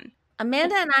can.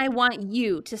 Amanda and I want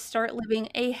you to start living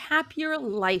a happier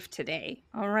life today,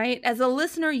 all right? As a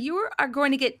listener, you are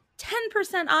going to get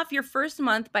 10% off your first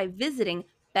month by visiting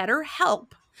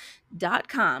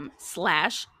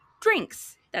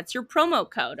betterhelp.com/drinks. That's your promo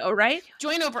code, all right?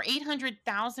 Join over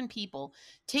 800,000 people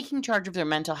taking charge of their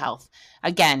mental health.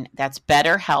 Again, that's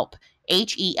BetterHelp,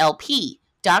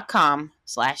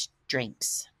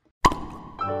 HELP.com/drinks.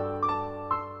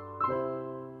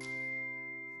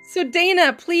 So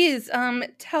Dana, please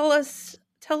tell us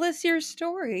your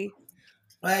story.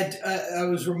 I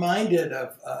was reminded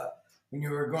of when you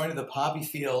were going to the poppy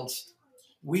fields.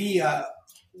 We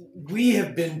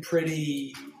have been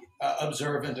pretty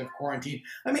observant of quarantine.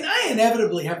 I mean, I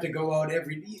inevitably have to go out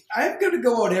I'm going to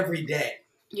go out every day.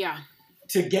 Yeah.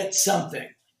 To get something.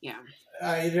 Yeah.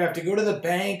 I either have to go to the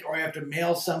bank, or I have to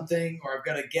mail something, or I've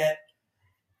got to get,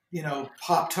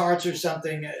 Pop-Tarts or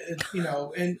something, and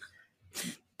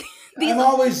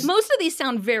most of these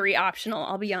sound very optional,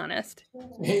 I'll be honest.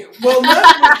 Well,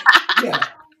 yeah.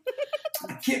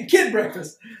 Kid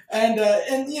breakfast. And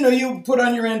you put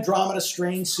on your Andromeda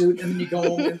Strain suit, and then you go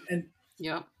home and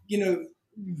yeah.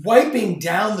 Wiping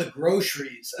down the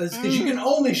groceries. Because you can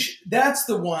only, that's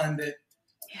the one that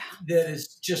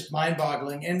is just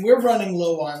mind-boggling. And we're running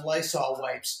low on Lysol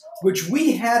wipes, which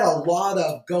we had a lot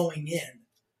of going in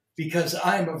because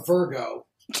I'm a Virgo.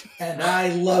 And I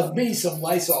love me some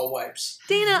Lysol wipes.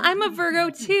 Dana, I'm a Virgo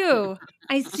too.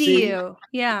 I see you.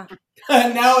 Yeah.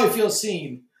 Now I feel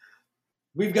seen.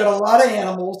 We've got a lot of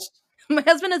animals. My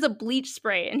husband has a bleach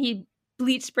spray, and he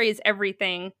bleach sprays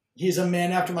everything. He's a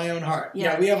man after my own heart.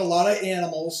 Yeah, we have a lot of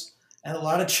animals and a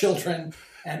lot of children,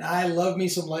 and I love me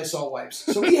some Lysol wipes.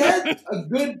 So we had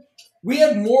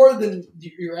more than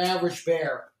your average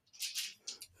bear.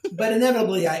 But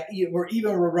inevitably,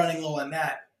 we're running low on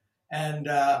that. And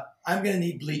I'm going to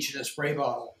need bleach in a spray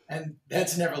bottle. And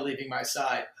that's never leaving my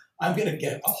side. I'm going to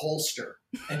get a holster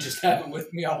and just have it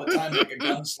with me all the time like a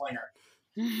gunslinger.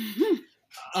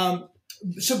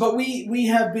 But we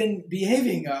have been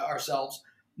behaving ourselves.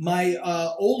 My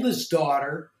oldest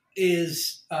daughter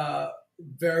is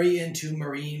very into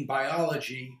marine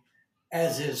biology,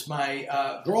 as is my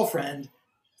girlfriend,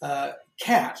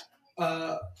 Kat.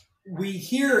 we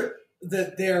hear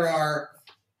that there are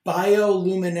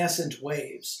bioluminescent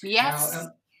waves. Yes.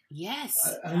 Now, Yes.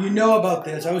 you know about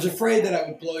this. I was afraid that I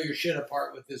would blow your shit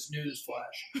apart with this news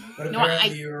flash, but No,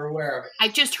 apparently you were aware of it. I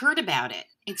just heard about it.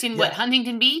 It's in what, Yeah.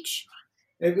 Huntington Beach?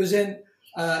 It was in,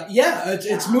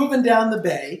 it's moving down the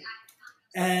bay.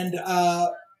 And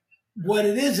what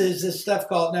it is this stuff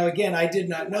called, now again, I did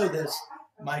not know this.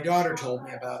 My daughter told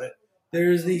me about it.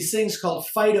 There's these things called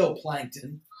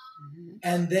phytoplankton.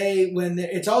 And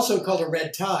it's also called a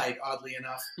red tide, oddly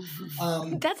enough.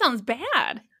 That sounds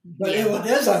bad. But it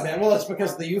is on that. Well, it's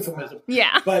because of the euphemism.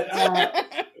 Yeah. But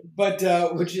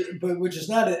which is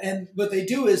not it. And what they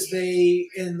do is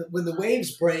when the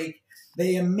waves break,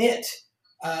 they emit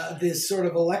this sort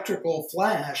of electrical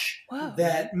flash Whoa.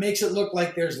 that makes it look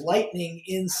like there's lightning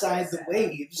inside the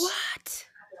waves. What?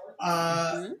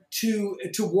 To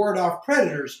ward off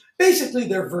predators. Basically,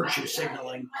 they're virtue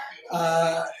signaling.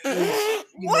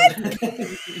 What?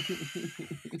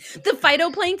 The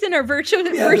phytoplankton are virtue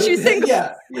signals?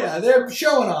 Yeah, they're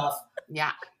showing off.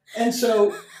 Yeah. And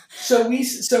so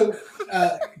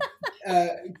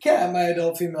Kat, my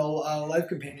adult female life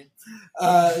companion,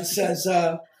 says,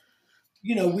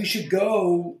 we should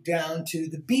go down to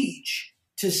the beach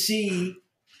to see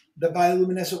the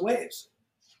bioluminescent waves.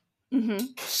 Mm-hmm.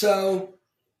 So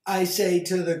I say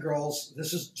to the girls,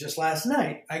 this was just last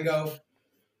night, I go,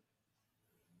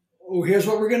 oh, here's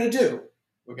what we're going to do.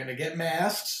 We're going to get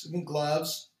masks and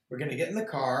gloves. We're going to get in the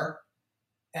car,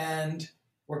 and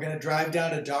we're going to drive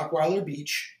down to Dockweiler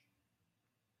Beach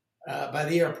by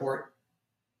the airport,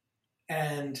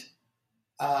 and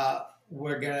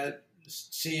we're going to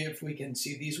see if we can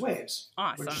see these waves.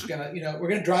 Awesome. We're just going to, we're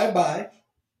going to drive by.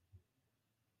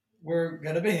 We're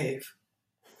going to behave,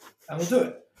 and we'll do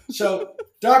it. So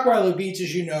Dockweiler Beach,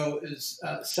 as you know, is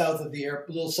a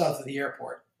little south of the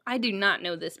airport. I do not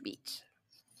know this beach.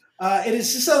 It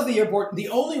is just south of the airport. The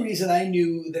only reason I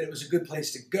knew that it was a good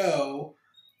place to go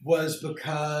was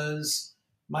because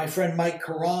my friend Mike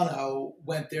Carano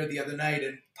went there the other night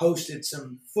and posted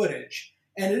some footage,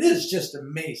 and it is just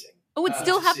amazing. Oh, it's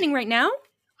still happening right now?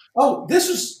 Oh,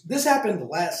 this happened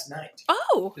last night.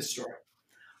 Oh, This story.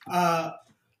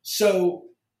 So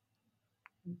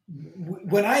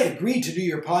when I agreed to do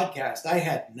your podcast, I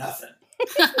had nothing,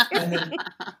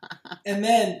 and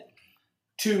then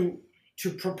to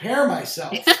prepare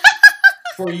myself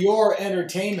for your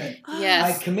entertainment,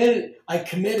 Yes. I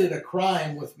committed a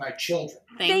crime with my children.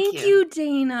 Thank you,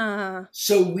 Dana.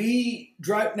 So we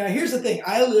drive. Now, here's the thing.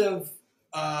 I live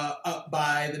up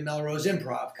by the Melrose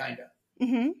Improv, kind of.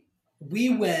 Mm-hmm. We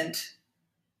went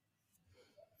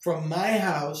from my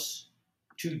house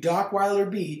to Dockweiler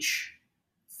Beach,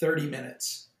 30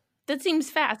 minutes. That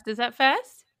seems fast. Is that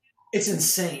fast? It's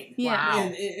insane. Yeah. Wow.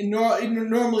 And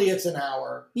normally it's an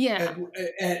hour. Yeah.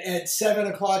 At 7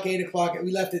 o'clock, 8 o'clock,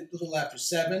 we left it a little after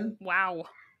 7. Wow.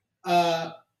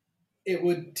 It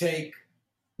would take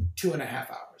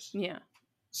 2.5 hours. Yeah.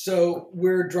 So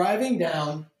we're driving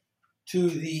down to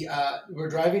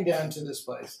this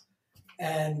place,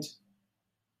 and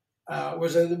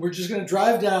we're just going to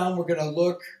drive down. We're going to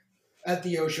look at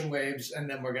the ocean waves, and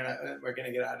then we're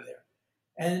gonna get out of there.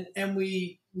 And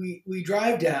we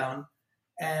drive down,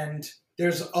 and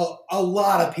there's a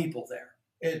lot of people there.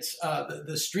 It's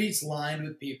the streets lined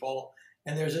with people,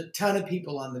 and there's a ton of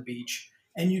people on the beach,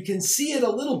 and you can see it a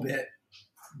little bit,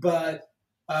 but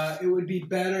it would be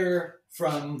better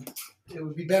from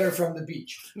the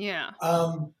beach. Yeah.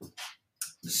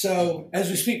 So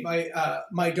as we speak,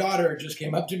 my daughter just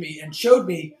came up to me and showed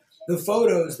me the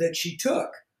photos that she took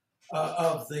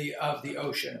of the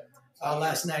ocean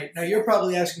last night. Now you're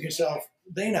probably asking yourself,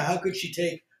 Dana, how could she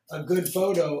take a good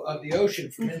photo of the ocean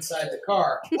from inside the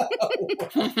car?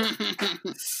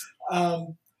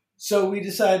 So we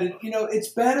decided, it's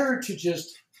better to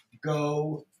just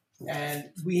go, and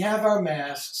we have our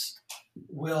masks.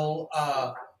 We'll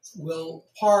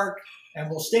park, and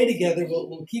we'll stay together.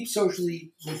 We'll keep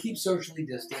socially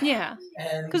distant. Yeah.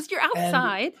 And Because you're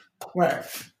outside. right,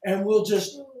 and we'll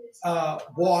just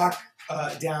walk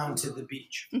down to the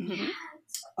beach. Mm-hmm.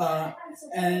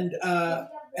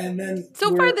 And then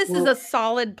So far, this is a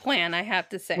solid plan, I have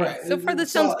to say. right. So far,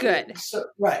 this sounds good.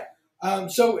 Right.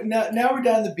 So now we're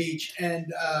down the beach,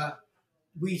 and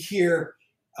we hear,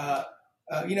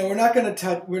 we're not going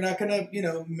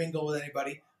to mingle with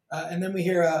anybody. And then we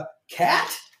hear a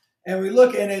cat, and we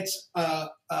look, and it's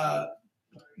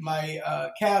my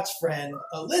cat's friend,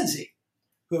 Lindsay,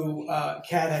 who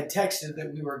Kat had texted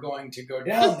that we were going to go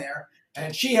down there,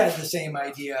 and she had the same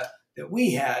idea that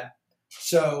we had.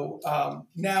 So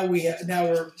now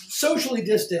we're socially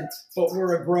distant, but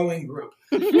we're a growing group.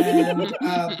 And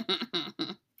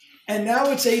And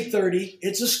now it's 8:30.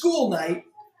 It's a school night,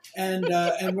 and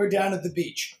we're down at the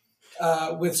beach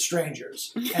with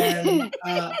strangers. And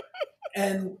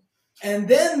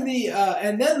then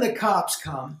the cops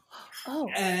come. Oh.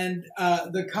 And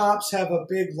the cops have a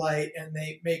big light, and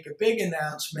they make a big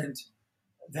announcement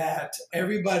that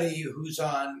everybody who's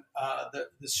on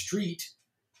the street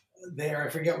there, I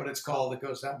forget what it's called, that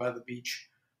goes down by the beach,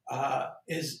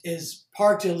 is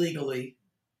parked illegally,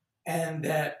 and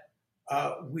that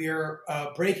we're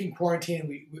breaking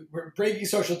quarantine, we're breaking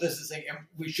social distancing, and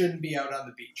we shouldn't be out on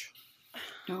the beach.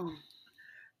 Oh.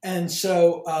 And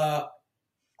so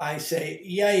I say,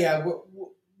 yeah.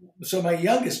 So my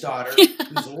youngest daughter,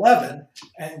 who's 11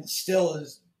 and still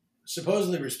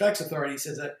supposedly respects authority,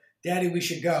 says that, Daddy, we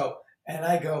should go. And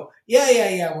I go,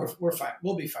 yeah, we're fine.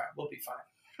 We'll be fine.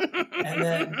 And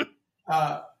then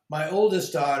my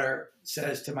oldest daughter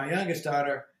says to my youngest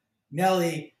daughter,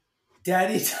 Nellie,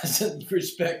 Daddy doesn't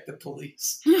respect the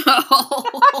police.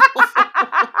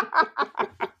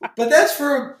 But that's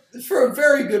for a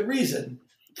very good reason.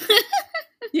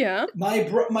 Yeah.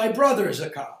 My brother is a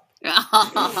cop.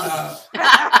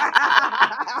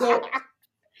 So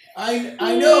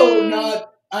I know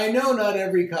not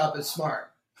every cop is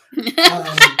smart.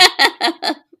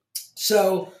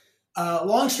 So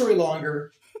long story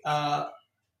longer,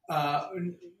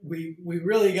 we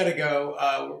really got to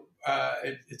go.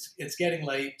 It's getting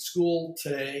late. School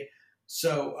today.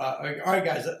 So all right,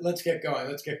 guys, let's get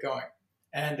going.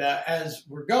 And as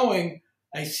we're going,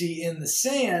 I see in the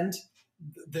sand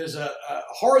there's a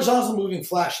horizontal moving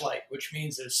flashlight, which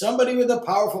means there's somebody with a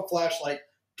powerful flashlight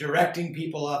directing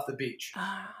people off the beach.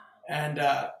 And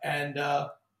as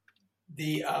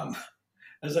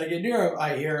I get near him,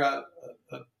 I hear a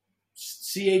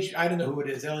CH, I don't know who it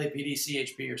is, LAPD,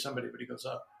 CHP or somebody, but he goes,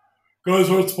 guys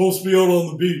aren't supposed to be out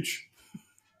on the beach.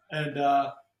 And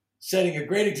setting a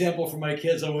great example for my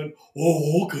kids, I went,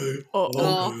 oh, okay.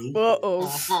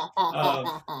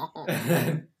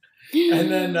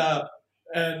 And then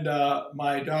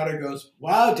my daughter goes,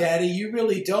 wow, Daddy, you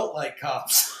really don't like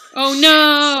cops. Oh,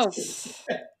 no.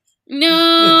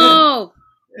 No.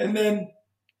 And then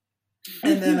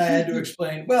I had to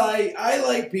explain, well, I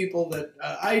like people that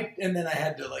and then I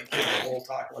had to like give a whole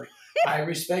talk, like, I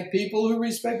respect people who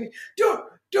respect me. Don't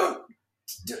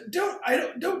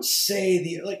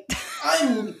say like,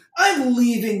 I'm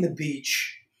leaving the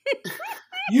beach.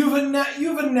 You've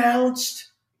announced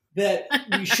that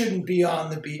we shouldn't be on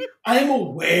the beach. I'm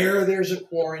aware there's a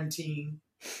quarantine.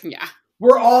 Yeah.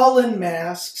 We're all in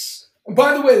masks. And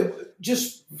by the way,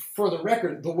 just for the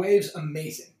record, the wave's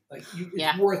amazing. Like,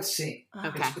 it's worth seeing.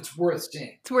 Okay. It's worth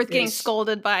seeing. It's worth getting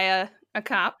scolded by a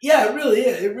cop. Yeah, it really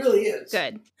is. It really is.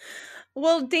 Good.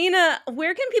 Well, Dana,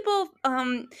 where can people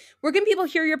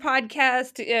hear your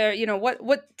podcast?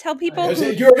 What tell people?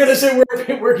 You're going to say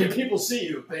where can people see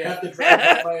you? They have to drive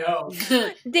to my house.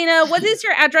 Dana, what is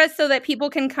your address so that people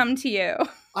can come to you?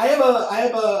 I'm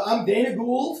Dana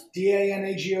Gould,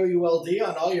 DANAGOULD,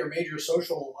 on all your major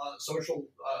social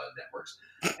networks,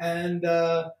 and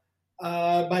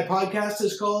my podcast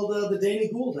is called The Dana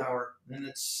Gould Hour, and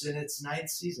it's in its 9th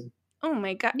season. Oh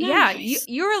my God! Nice. Yeah,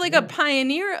 you're like a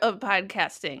pioneer of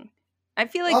podcasting. I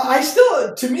feel like I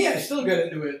still get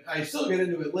into it. I still get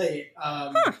into it late.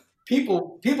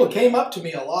 People came up to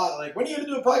me a lot, like, when are you going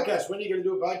to do a podcast? When are you going to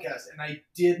do a podcast? And I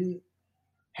didn't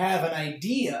have an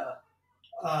idea,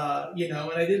 and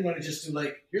I didn't want to just do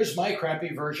like, here's my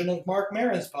crappy version of Mark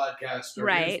Maron's podcast, or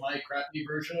here's my crappy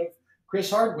version of Chris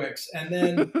Hardwick's. And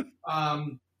then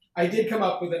I did come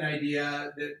up with an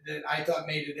idea that I thought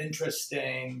made it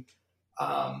interesting.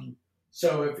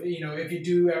 So if you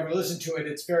do ever listen to it,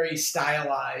 it's very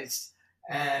stylized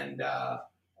and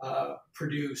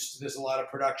produced. There's a lot of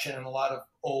production and a lot of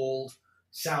old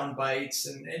sound bites,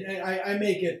 and I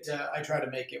make it. I try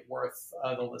to make it worth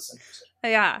the listen.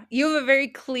 Yeah, you have a very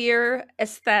clear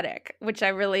aesthetic, which I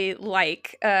really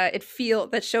like.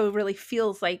 That show really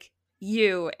feels like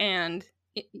you and.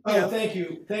 Thank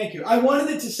you. I wanted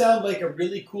it to sound like a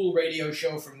really cool radio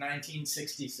show from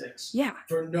 1966. Yeah.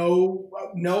 For no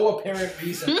apparent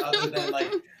reason other than, like,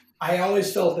 I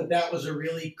always felt that was a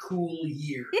really cool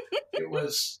year. It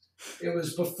was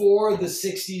before the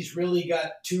 60s really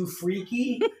got too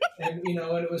freaky, and and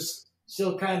it was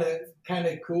still kind of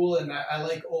cool, and I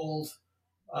like old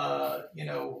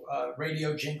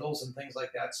radio jingles and things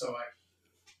like that. So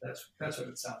that's what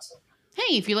it sounds like.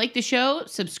 Hey, if you like the show,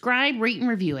 subscribe, rate, and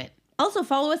review it. Also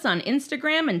follow us on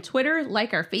Instagram and Twitter,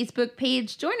 like our Facebook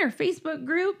page, join our Facebook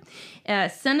group,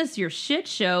 send us your shit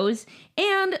shows,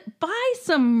 and buy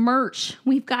some merch.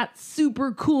 We've got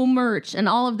super cool merch, and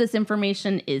all of this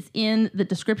information is in the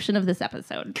description of this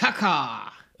episode.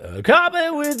 Caca! Call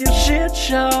me with your shit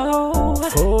show.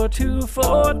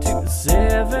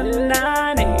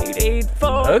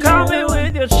 424-279-8884. Call me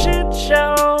with your shit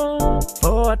show.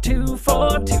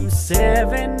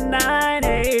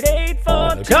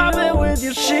 424-279-8884. Call me with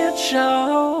your shit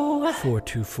show.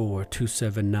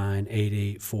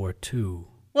 424-279-8842.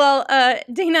 Well,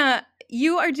 Dana,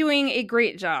 you are doing a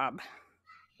great job.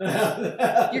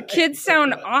 Your kids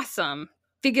sound awesome.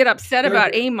 They get upset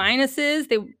about A minuses.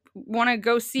 They want to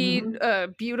go see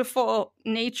beautiful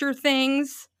nature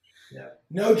things. Yeah.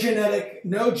 No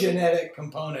genetic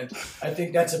component. I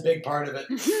think that's a big part of it.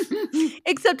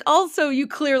 Except also you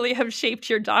clearly have shaped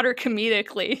your daughter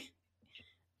comedically,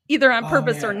 either on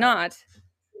purpose or not.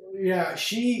 Yeah,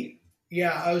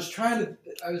 I was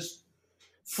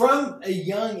from a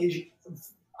young age,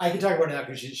 I can talk about it now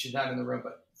because she's not in the room,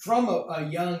 but from a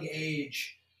young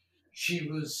age, she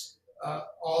was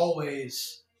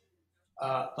always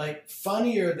like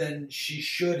funnier than she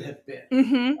should have been.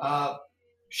 Mm-hmm.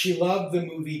 She loved the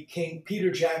movie Peter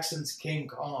Jackson's King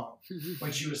Kong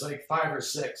when she was like 5 or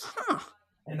 6. Huh.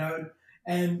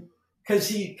 And because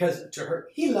he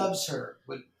loves her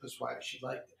was why she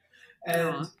liked it.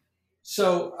 And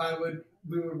so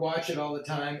we would watch it all the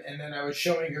time. And then I was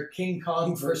showing her King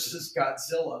Kong versus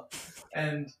Godzilla.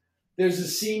 And there's a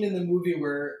scene in the movie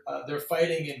where they're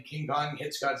fighting and King Kong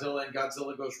hits Godzilla and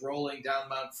Godzilla goes rolling down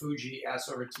Mount Fuji, ass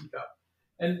over teacup.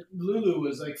 And Lulu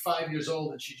was like 5 years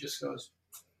old and she just goes,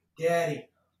 Daddy,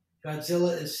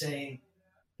 Godzilla is saying,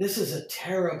 this is a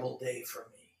terrible day for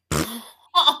me.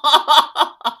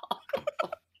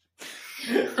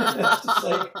 Just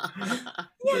like,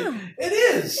 it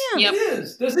is. Yeah. It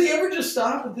is. Does he ever just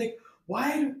stop and think,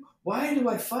 why do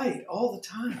I fight all the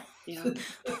time? Yeah.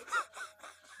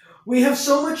 We have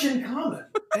so much in common,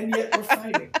 and yet we're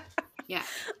fighting. Yeah.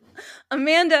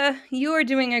 Amanda, you are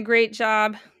doing a great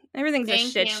job. Everything's a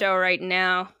Thank shit you. show right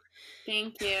now.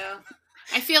 Thank you.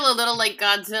 I feel a little like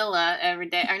Godzilla every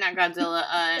day. Or not Godzilla,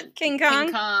 King Kong?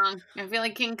 King Kong. I feel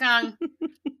like King Kong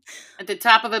at the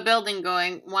top of a building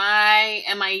going, why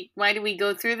do we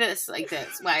go through this like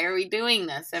this? Why are we doing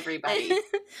this, everybody?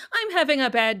 I'm having a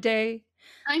bad day.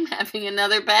 I'm having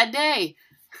another bad day.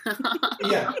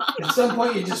 Yeah. At some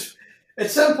point you just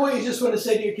want to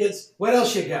say to your kids, what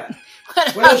else you got?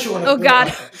 What else you want to Oh,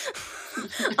 God.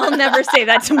 I'll never say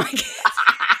that to my kids.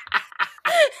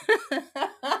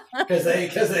 Because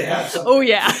they have something. Oh,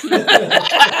 yeah.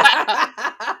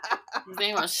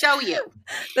 They will show you.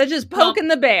 They're just poking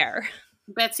the bear.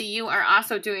 Betsy, you are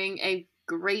also doing a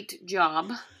great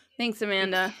job. Thanks,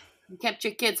 Amanda. You kept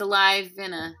your kids alive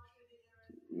in a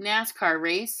NASCAR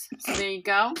race. So there you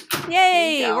go.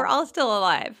 Yay! go. We're all still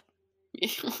alive.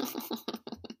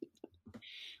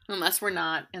 Unless we're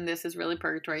not, and this is really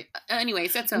purgatory.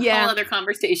 Anyways, that's a Yeah. whole other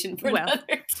conversation for Well.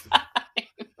 another time.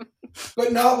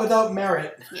 But not without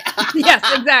merit. Yeah. Yes,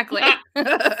 exactly.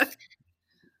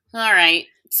 All right.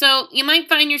 So you might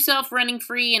find yourself running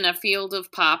free in a field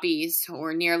of poppies,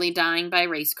 or nearly dying by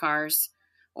race cars,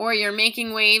 or you're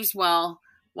making waves while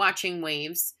watching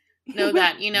waves. Know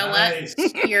that, you know Nice.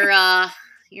 what?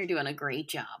 You're doing a great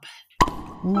job.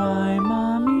 Why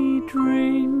Mommy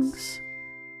Drinks.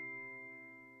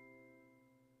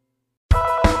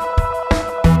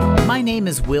 My name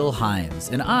is Will Hines,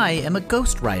 and I am a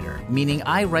ghostwriter, meaning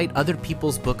I write other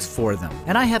people's books for them.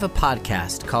 And I have a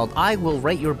podcast called I Will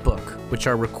Write Your Book, which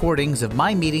are recordings of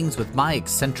my meetings with my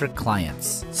eccentric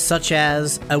clients, such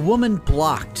as a woman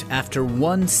blocked after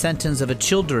one sentence of a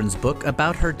children's book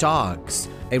about her dogs,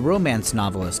 a romance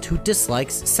novelist who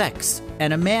dislikes sex,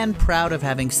 and a man proud of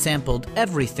having sampled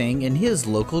everything in his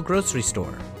local grocery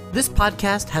store. This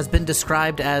podcast has been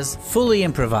described as fully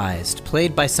improvised,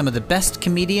 played by some of the best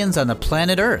comedians on the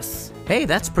planet Earth. Hey,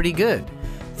 that's pretty good.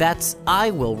 That's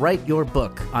I Will Write Your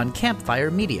Book on Campfire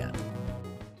Media.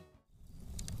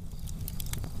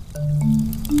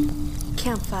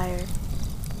 Campfire.